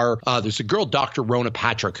 there's a girl, Dr. Rona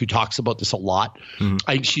Patrick, who talks about this a lot.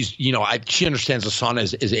 She understands the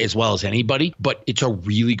sauna as well as anybody, but it's a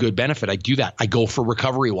really good benefit. I do that. I go for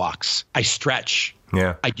recovery walks. I stretch.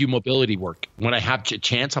 Yeah. I do mobility work. When I have a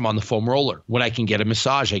chance, I'm on the foam roller. When I can get a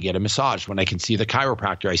massage, I get a massage. When I can see the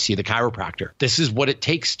chiropractor, I see the chiropractor. This is what it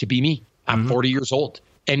takes to be me. I'm 40 years old.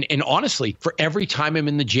 And honestly, for every time I'm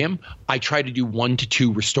in the gym, I try to do 1 to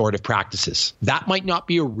 2 restorative practices. That might not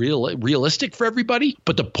be realistic for everybody,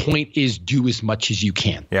 but the point is do as much as you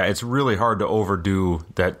can. Yeah, it's really hard to overdo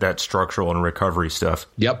that structural and recovery stuff.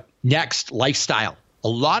 Yep. Next, lifestyle. A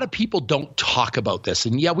lot of people don't talk about this.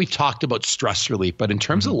 And yeah, we've talked about stress relief, but in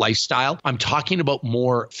terms of lifestyle, I'm talking about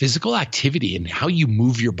more physical activity and how you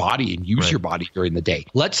move your body and use your body during the day.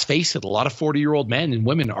 Let's face it, a lot of 40-year-old men and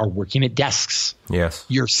women are working at desks. Yes.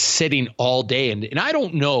 You're sitting all day. And I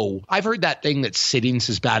don't know. I've heard that thing that sitting's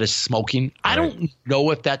as bad as smoking. I don't know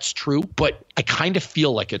if that's true, but I kind of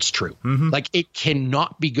feel like it's true. Like it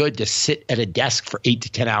cannot be good to sit at a desk for 8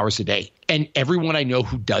 to 10 hours a day. And everyone I know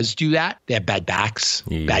who does do that, they have bad backs,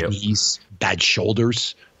 bad knees, bad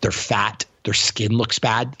shoulders. They're fat. Their skin looks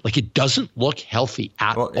bad. Like it doesn't look healthy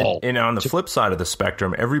at all. And on the flip side of the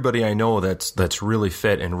spectrum, everybody I know that's really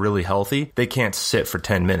fit and really healthy, they can't sit for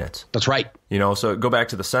 10 minutes. That's right. So go back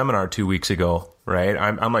to the seminar 2 weeks ago, right?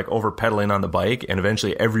 I'm like over pedaling on the bike, and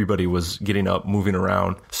eventually everybody was getting up, moving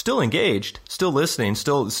around, still engaged, still listening,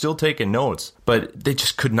 still taking notes, but they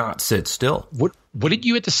just could not sit still. What did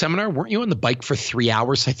you at the seminar? Weren't you on the bike for 3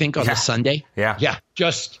 hours, I think, on the Sunday? Yeah. Yeah.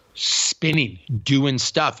 Just spinning, doing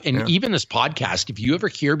stuff. And even this podcast, if you ever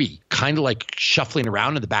hear me kind of like shuffling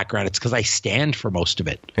around in the background, it's because I stand for most of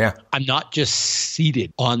it. Yeah. I'm not just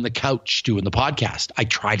seated on the couch doing the podcast. I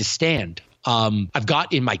try to stand. I've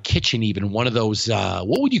got in my kitchen even one of those,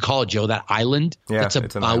 what would you call it, Joe? That island? Yeah, that's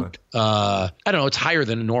it's an island. I don't know. It's higher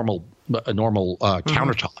than a normal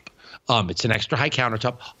countertop. It's an extra high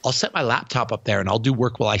countertop. I'll set my laptop up there and I'll do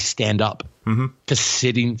work while I stand up because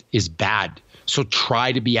sitting is bad. So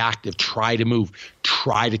try to be active, try to move,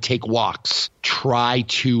 try to take walks, try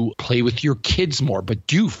to play with your kids more, but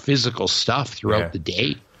do physical stuff throughout the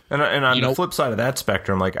day. And on the flip side of that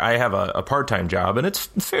spectrum, like I have a part-time job and it's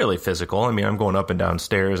fairly physical. I mean, I'm going up and down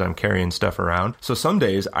stairs, I'm carrying stuff around. So some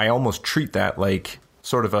days I almost treat that like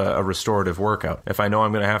sort of a restorative workout. If I know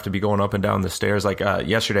I'm going to have to be going up and down the stairs, like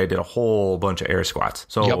yesterday I did a whole bunch of air squats.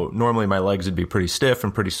 So normally my legs would be pretty stiff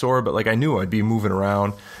and pretty sore, but like I knew I'd be moving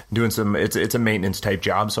around, doing some, it's a maintenance type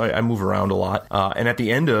job. So I move around a lot. And at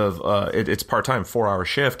the end of it's part-time 4-hour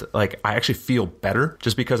shift, like I actually feel better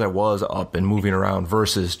just because I was up and moving around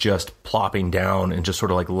versus just plopping down and just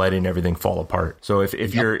sort of like letting everything fall apart. So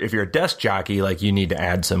if you're a desk jockey, like you need to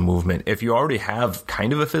add some movement. If you already have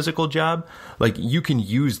kind of a physical job, like you can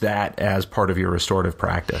use that as part of your restorative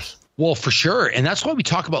practice. Well, for sure. And that's why we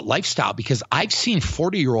talk about lifestyle, because I've seen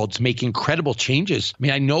 40-year-olds make incredible changes. I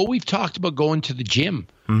mean, I know we've talked about going to the gym,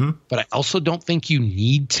 but I also don't think you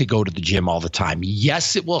need to go to the gym all the time.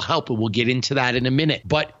 Yes, it will help, and we'll get into that in a minute.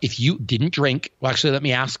 But if you didn't drink, well, actually, let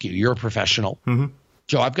me ask you, you're a professional.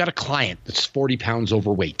 Joe, I've got a client that's 40 pounds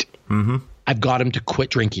overweight. I've got him to quit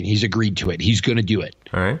drinking. He's agreed to it. He's going to do it.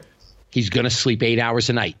 All right. He's going to sleep 8 hours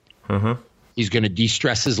a night. He's going to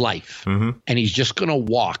de-stress his life. And he's just going to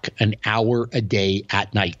walk an hour a day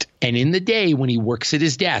at night. And in the day when he works at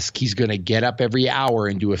his desk, he's going to get up every hour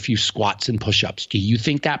and do a few squats and push-ups. Do you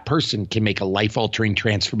think that person can make a life-altering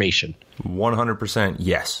transformation? 100%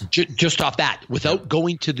 yes. Just off that, without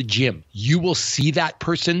going to the gym, you will see that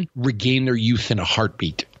person regain their youth in a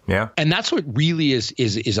heartbeat. Yeah. And that's what really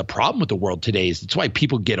is a problem with the world today. That's why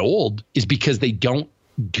people get old, is because they don't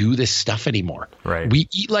do this stuff anymore. Right. We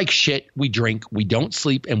eat like shit, we drink, we don't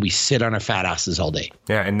sleep, and we sit on our fat asses all day.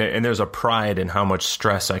 Yeah, and there's a pride in how much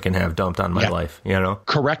stress I can have dumped on my life, you know?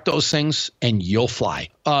 Correct those things and you'll fly.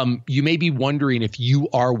 You may be wondering if you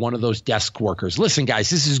are one of those desk workers. Listen, guys,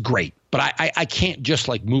 this is great, but I can't just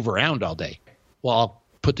like move around all day. Well, I'll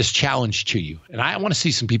put this challenge to you, and I want to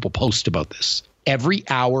see some people post about this. Every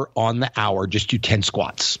hour on the hour, just do 10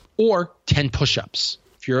 squats or 10 push-ups.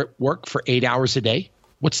 If you're at work for 8 hours a day,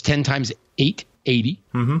 what's 10 times 8? 80.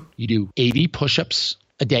 You do 80 push-ups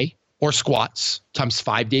a day or squats times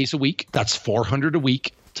 5 days a week. That's 400 a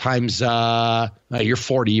week times you're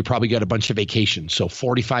 40. You probably got a bunch of vacations. So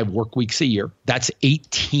 45 work weeks a year. That's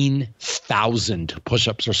 18,000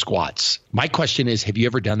 push-ups or squats. My question is, have you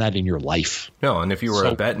ever done that in your life? No. And if you were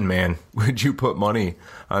a betting man, would you put money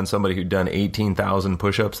on somebody who'd done 18,000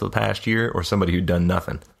 push-ups the past year or somebody who'd done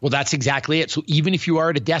nothing? Well, that's exactly it. So even if you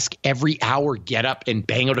are at a desk, every hour, get up and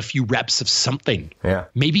bang out a few reps of something. Yeah.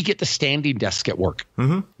 Maybe get the standing desk at work.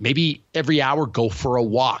 Maybe every hour, go for a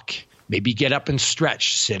walk. Maybe get up and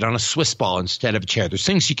stretch, sit on a Swiss ball instead of a chair. There's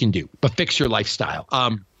things you can do, but fix your lifestyle.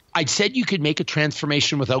 I said you could make a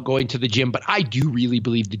transformation without going to the gym, but I do really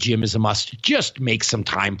believe the gym is a must. Just make some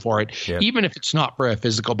time for it, even if it's not for a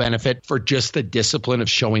physical benefit, for just the discipline of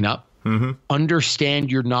showing up.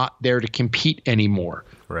 Understand you're not there to compete anymore.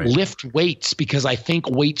 Right. Lift weights, because I think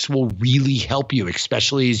weights will really help you,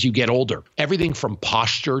 especially as you get older. Everything from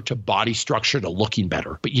posture to body structure to looking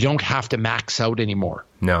better, but you don't have to max out anymore.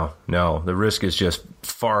 No. The risk is just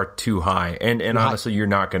far too high. And honestly, you're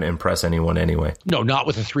not going to impress anyone anyway. No, not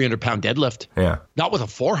with a 300-pound deadlift. Yeah. Not with a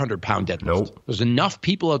 400-pound deadlift. Nope. There's enough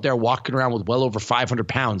people out there walking around with well over 500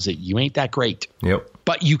 pounds that you ain't that great. Yep.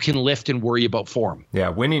 But you can lift and worry about form. Yeah,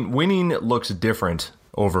 winning looks different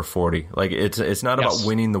over 40. Like it's not about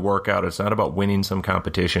winning the workout. It's not about winning some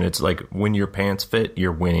competition. It's like when your pants fit,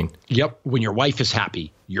 you're winning. Yep. When your wife is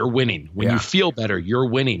happy, you're winning. When you feel better, you're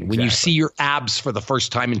winning. When you see your abs for the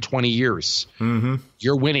first time in 20 years,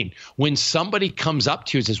 you're winning. When somebody comes up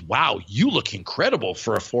to you and says, wow, you look incredible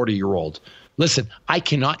for a 40-year-old. Listen, I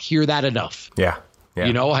cannot hear that enough. Yeah.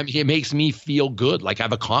 You know, I mean, it makes me feel good, like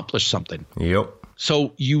I've accomplished something. Yep.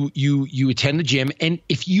 So you attend the gym, and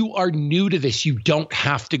if you are new to this, you don't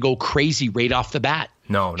have to go crazy right off the bat.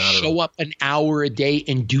 No, not at all. Show up an hour a day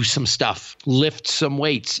and do some stuff. Lift some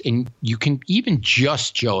weights, and you can even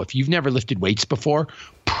just, Joe, if you've never lifted weights before,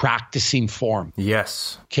 practicing form.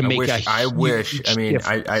 Yes, can make a huge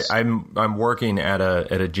difference. I'm working at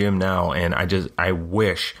a gym now, and I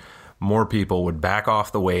wish more people would back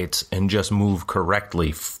off the weights and just move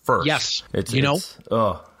correctly first. Yes,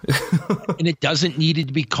 and it doesn't need it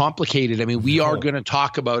to be complicated. I mean, we are going to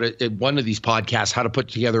talk about it in one of these podcasts, how to put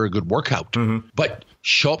together a good workout. But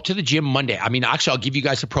show up to the gym Monday. I mean, actually, I'll give you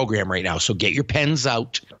guys a program right now. So get your pens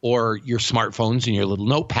out or your smartphones and your little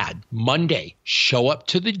notepad. Monday, show up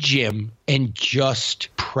to the gym and just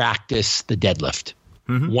practice the deadlift.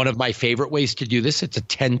 One of my favorite ways to do this, it's a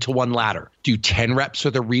 10-to-1 ladder. Do 10 reps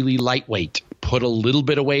with a really light weight. Put a little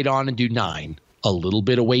bit of weight on and do 9. A little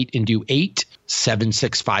bit of weight and do 8. 7,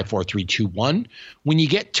 6, 5, 4, 3, 2, 1. When you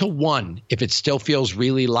get to 1, if it still feels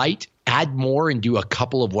really light, add more and do a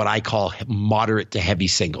couple of what I call moderate to heavy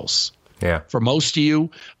singles. Yeah. For most of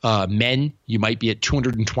you, men, you might be at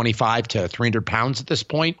 225 to 300 pounds at this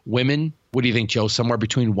point. Women, what do you think, Joe? Somewhere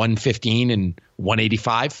between 115 and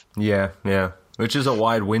 185? Yeah. Which is a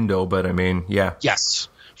wide window, but I mean, yeah. Yes.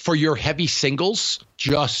 For your heavy singles,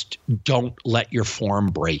 just don't let your form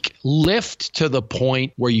break. Lift to the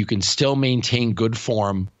point where you can still maintain good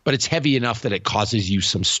form, but it's heavy enough that it causes you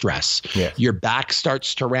some stress. Yes. Your back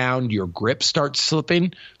starts to round, your grip starts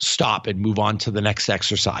slipping, stop and move on to the next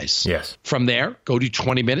exercise. Yes. From there, go do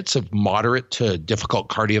 20 minutes of moderate to difficult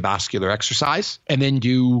cardiovascular exercise, and then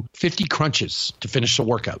do 50 crunches to finish the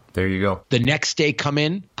workout. There you go. The next day, come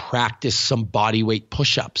in, practice some body weight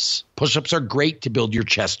push-ups. Push-ups are great to build your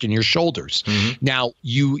chest and your shoulders. Now,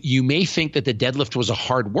 you may think that the deadlift was a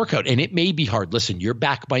hard workout, and it may be hard. Listen, your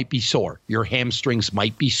back might be sore. Your hamstrings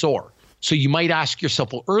might be sore. So you might ask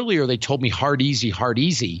yourself, well, earlier they told me hard,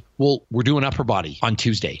 easy. Well, we're doing upper body on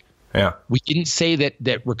Tuesday. Yeah. We didn't say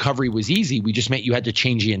that recovery was easy. We just meant you had to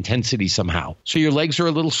change the intensity somehow. So your legs are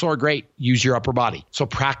a little sore. Great. Use your upper body. So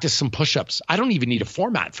practice some push-ups. I don't even need a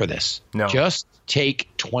format for this. No. Just take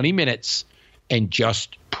 20 minutes and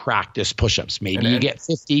just practice push-ups. Maybe you get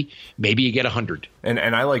 50, maybe you get 100. And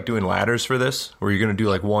I like doing ladders for this, where you're going to do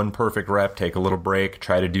like one perfect rep, take a little break,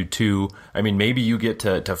 try to do 2. I mean, maybe you get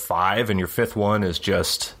to 5 and your 5th one is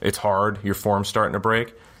just, it's hard. Your form's starting to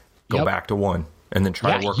break. Go back to 1 and then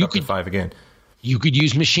try to work up to 5 again. You could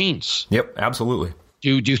use machines. Yep, absolutely.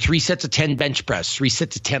 Do 3 sets of 10 bench press, 3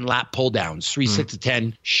 sets of 10 lat pull downs, 3 sets of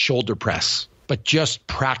 10 shoulder press. But just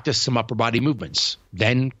practice some upper body movements.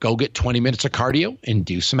 Then go get 20 minutes of cardio and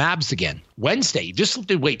do some abs again. Wednesday, just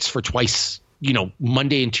lifted weights for twice,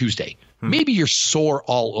 Monday and Tuesday. Maybe you're sore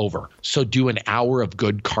all over. So do an hour of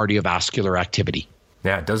good cardiovascular activity.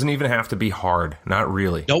 Yeah, it doesn't even have to be hard. Not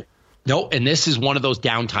really. Nope. And this is one of those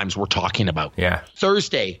downtimes we're talking about. Yeah.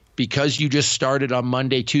 Thursday, because you just started on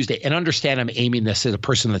Monday, Tuesday, and understand I'm aiming this at a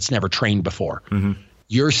person that's never trained before.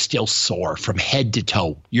 You're still sore from head to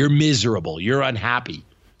toe. You're miserable. You're unhappy.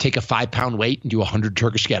 Take a 5-pound weight and do 100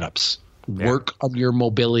 Turkish get-ups. Yeah. Work on your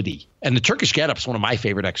mobility. And the Turkish get-ups, one of my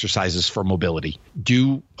favorite exercises for mobility.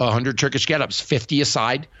 Do 100 Turkish get-ups, 50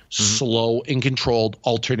 aside, slow and controlled,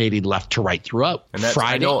 alternating left to right throughout. And that's,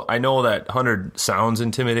 Friday, I know that 100 sounds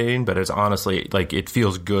intimidating, but it's honestly, like, it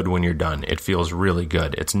feels good when you're done. It feels really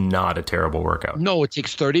good. It's not a terrible workout. No, it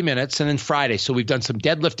takes 30 minutes. And then Friday, so we've done some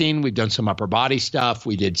deadlifting. We've done some upper body stuff.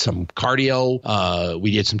 We did some cardio.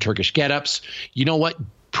 We did some Turkish get-ups. You know what?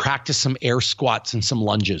 Practice some air squats and some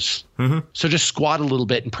lunges. So just squat a little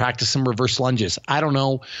bit and practice some reverse lunges. I don't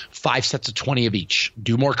know, 5 sets of 20 of each.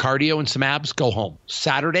 Do more cardio and some abs, go home.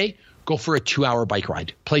 Saturday, go for a 2-hour bike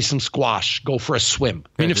ride. Play some squash, go for a swim.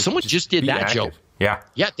 I mean, if someone just did that, active.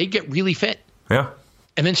 Joe, they'd get really fit. Yeah.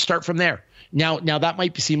 And then start from there. Now that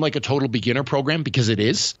might seem like a total beginner program because it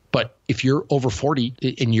is, but if you're over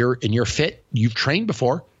 40 and you're fit, you've trained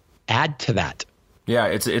before, add to that. Yeah,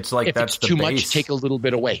 it's like if that's it's the too base. much, take a little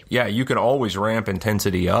bit away. Yeah, you can always ramp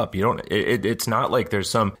intensity up. You don't. It's not like there's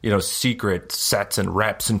some secret sets and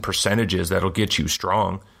reps and percentages that'll get you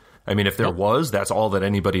strong. I mean, if there was, that's all that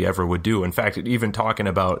anybody ever would do. In fact, even talking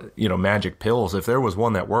about magic pills, if there was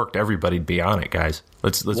one that worked, everybody'd be on it, guys.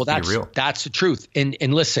 Let's be real. That's the truth. And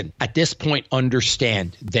listen, at this point,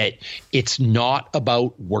 understand that it's not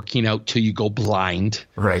about working out till you go blind.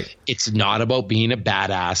 Right. It's not about being a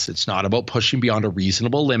badass. It's not about pushing beyond a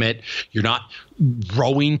reasonable limit. You're not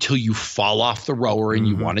rowing till you fall off the rower and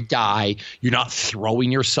you want to die. You're not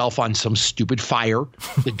throwing yourself on some stupid fire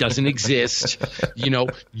that doesn't exist.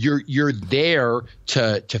 You're there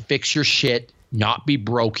to fix your shit, not be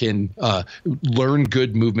broken, learn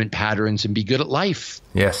good movement patterns, and be good at life.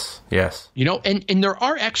 Yes. And there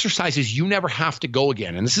are exercises you never have to go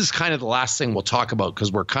again. And this is kind of the last thing we'll talk about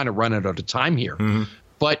because we're kind of running out of time here.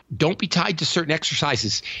 But don't be tied to certain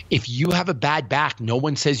exercises. If you have a bad back, no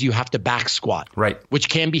one says you have to back squat. Right. Which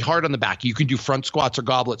can be hard on the back. You can do front squats or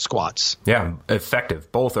goblet squats. Yeah,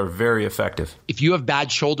 effective. Both are very effective. If you have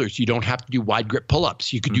bad shoulders, you don't have to do wide grip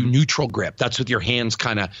pull-ups. You could do neutral grip. That's with your hands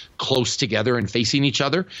kind of close together and facing each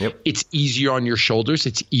other. Yep. It's easier on your shoulders.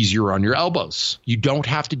 It's easier on your elbows. You don't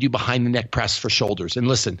have to do behind the neck press for shoulders. And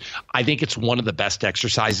listen, I think it's one of the best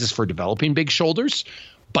exercises for developing big shoulders,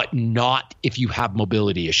 but not if you have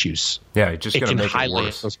mobility issues. Yeah, it's just going to make it highlight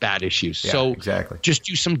worse. those bad issues. Yeah, so exactly. Just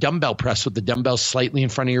do some dumbbell press with the dumbbells slightly in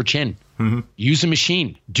front of your chin. Use a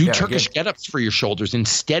machine. Do Turkish get-ups for your shoulders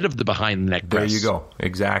instead of the behind the neck press. There you go.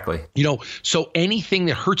 Exactly. So anything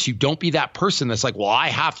that hurts you, don't be that person that's like, well, I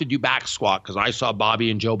have to do back squat because I saw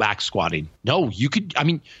Bobby and Joe back squatting. No, you could. I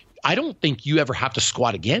mean, I don't think you ever have to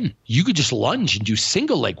squat again. You could just lunge and do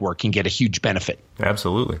single leg work and get a huge benefit.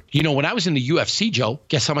 Absolutely. You know, when I was in the UFC, Joe,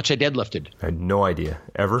 guess how much I deadlifted? I had no idea.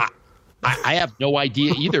 Ever? I have no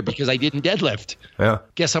idea either because I didn't deadlift. Yeah.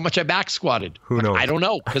 Guess how much I back squatted? Who knows? I don't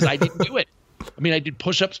know because I didn't do it. I mean, I did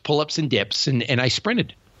push-ups, pull-ups, and dips, and I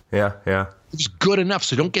sprinted. Yeah. It was good enough,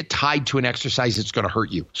 so don't get tied to an exercise that's going to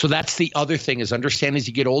hurt you. So that's the other thing is understand as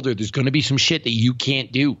you get older, there's going to be some shit that you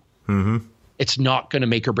can't do. Mm-hmm. It's not going to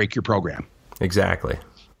make or break your program. Exactly.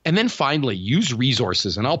 And then finally, use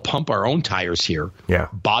resources, and I'll pump our own tires here. Yeah.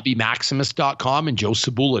 BobbyMaximus.com and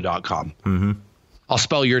JoeCebula.com. Mm-hmm. I'll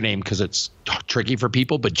spell your name because it's tricky for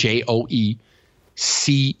people, but JoeCebula.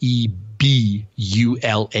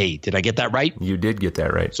 Did I get that right? You did get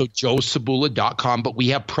that right. So JoeCebula.com, but we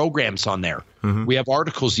have programs on there. Mm-hmm. We have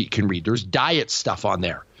articles that you can read. There's diet stuff on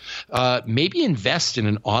there. Maybe invest in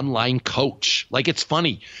an online coach. Like, it's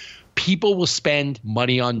funny. People will spend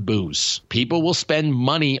money on booze. People will spend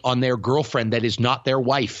money on their girlfriend that is not their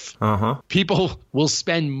wife. Uh-huh. People will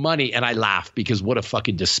spend money, and I laugh because what a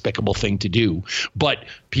fucking despicable thing to do. But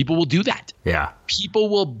people will do that. Yeah. People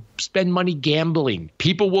will spend money gambling.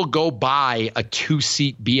 People will go buy a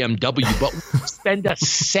 2-seat BMW, but spend a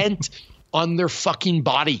cent on their fucking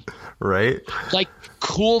body. Right. Like,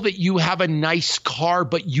 cool that you have a nice car,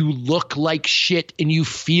 but you look like shit and you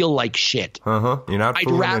feel like shit. You're not fooling anyone.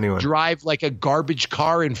 I'd rather drive like a garbage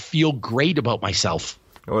car and feel great about myself.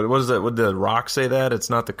 What is that? Would the Rock say that? It's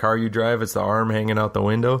not the car you drive, it's the arm hanging out the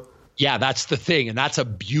window? Yeah, that's the thing. And that's a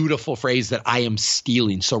beautiful phrase that I am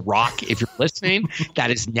stealing. So, Rock, if you're listening, that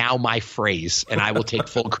is now my phrase, and I will take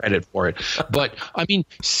full credit for it. But, I mean,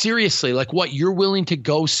 seriously, like what? You're willing to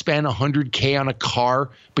go spend $100K on a car,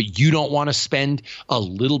 but you don't want to spend a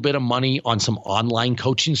little bit of money on some online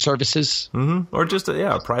coaching services? Mm-hmm. Or just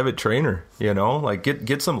a private trainer, you know? Like,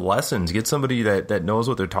 get some lessons. Get somebody that knows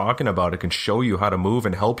what they're talking about. It can show you how to move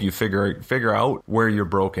and help you figure out where you're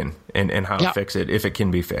broken and how to fix it if it can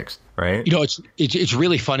be fixed. Right. You know, it's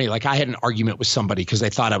really funny. Like, I had an argument with somebody because they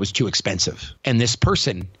thought I was too expensive. And this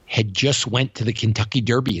person had just went to the Kentucky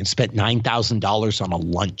Derby and spent $9,000 on a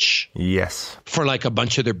lunch. Yes. For like a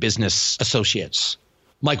bunch of their business associates.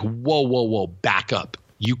 I'm like, whoa, back up.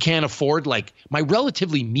 You can't afford like my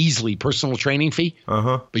relatively measly personal training fee,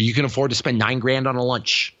 but you can afford to spend $9,000 on a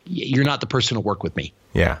lunch. You're not the person to work with me.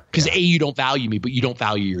 Yeah. Because A, you don't value me, but you don't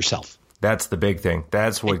value yourself. That's the big thing.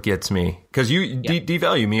 That's what gets me. Because you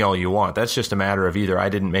devalue me all you want. That's just a matter of either I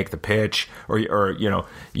didn't make the pitch or you know,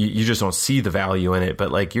 you just don't see the value in it.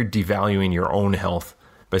 But like you're devaluing your own health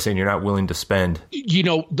by saying you're not willing to spend. You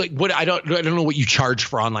know, like what I don't know what you charge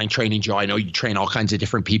for online training, Joe. I know you train all kinds of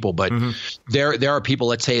different people, but there are people.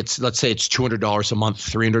 Let's say it's $200 a month,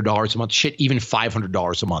 $300 a month, shit, even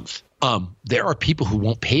 $500 a month. There are people who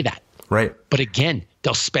won't pay that. Right. But again,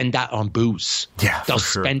 they'll spend that on booze. Yeah, they'll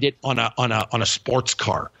spend it on a sports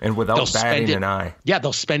car. And without batting an eye. Yeah,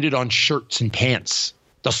 they'll spend it on shirts and pants.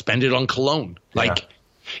 They'll spend it on cologne. Like,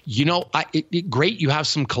 you know, great, you have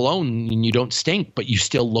some cologne and you don't stink, but you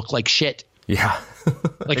still look like shit. Yeah.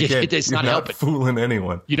 Like it's not helping. Fooling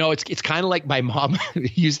anyone. You know, it's kind of like my mom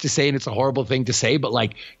used to say, and it's a horrible thing to say, but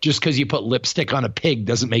like just because you put lipstick on a pig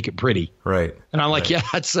doesn't make it pretty. Right. And I'm like, yeah,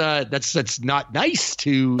 that's not nice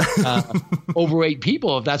to overweight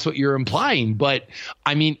people if that's what you're implying. But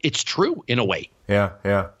I mean, it's true in a way.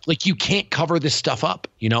 Yeah. Like you can't cover this stuff up,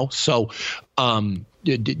 you know? So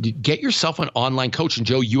get yourself an online coach. And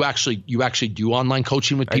Joe, you actually do online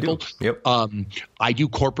coaching with people. I do. Yep. I do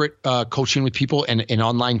corporate coaching with people and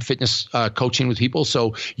online fitness coaching with people.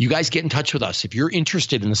 So you guys get in touch with us. If you're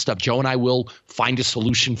interested in this stuff, Joe and I will find a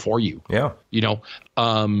solution for you. Yeah. You know,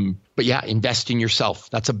 but yeah, invest in yourself.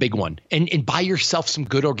 That's a big one. And buy yourself some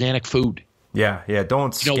good organic food. Yeah.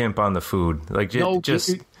 Don't skimp on the food. Like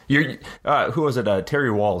just you're who was it?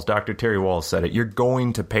 Terry Walls, Dr. Terry Walls said it. You're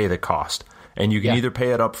going to pay the cost. And you can either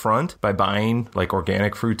pay it up front by buying like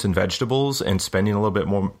organic fruits and vegetables and spending a little bit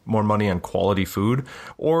more money on quality food,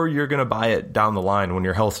 or you're going to buy it down the line when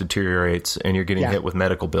your health deteriorates and you're getting hit with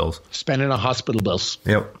medical bills. Spending on hospital bills.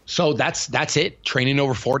 Yep. So that's it. Training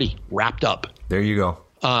over 40 wrapped up. There you go.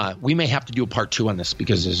 We may have to do a part 2 on this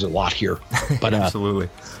because there's a lot here. But absolutely.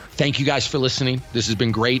 Thank you guys for listening. This has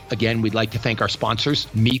been great. Again, we'd like to thank our sponsors,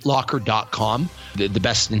 meatlocker.com, the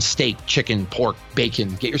best in steak, chicken, pork,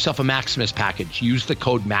 bacon. Get yourself a Maximus package. Use the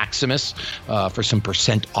code Maximus for some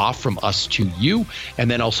 % off from us to you.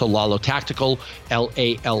 And then also Lalo Tactical,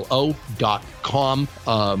 LALO.com.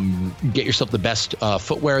 Get yourself the best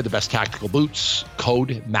footwear, the best tactical boots,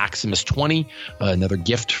 code Maximus20. Another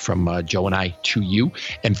gift from Joe and I to you.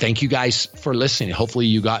 And thank you guys for listening. Hopefully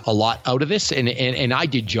you got a lot out of this. And I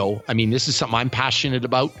did, Joe. Joe. I mean, this is something I'm passionate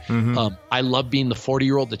about. I love being the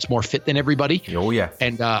 40-year-old that's more fit than everybody. Oh, yeah.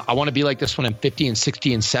 And I want to be like this when I'm 50 and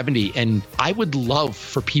 60 and 70. And I would love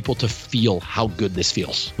for people to feel how good this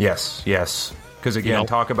feels. Yes. Because again,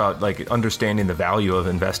 talk about like understanding the value of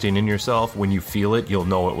investing in yourself. When you feel it, you'll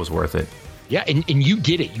know it was worth it. Yeah, and you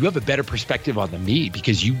did it. You have a better perspective on than me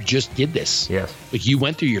because you just did this. Yes. Like you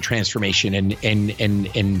went through your transformation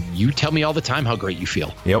and you tell me all the time how great you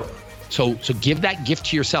feel. Yep. So give that gift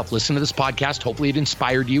to yourself. Listen to this podcast. Hopefully it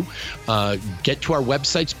inspired you. Get to our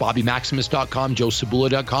websites, bobbymaximus.com,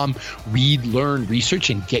 joecibula.com. Read, learn, research,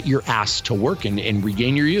 and get your ass to work and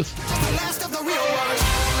regain your youth.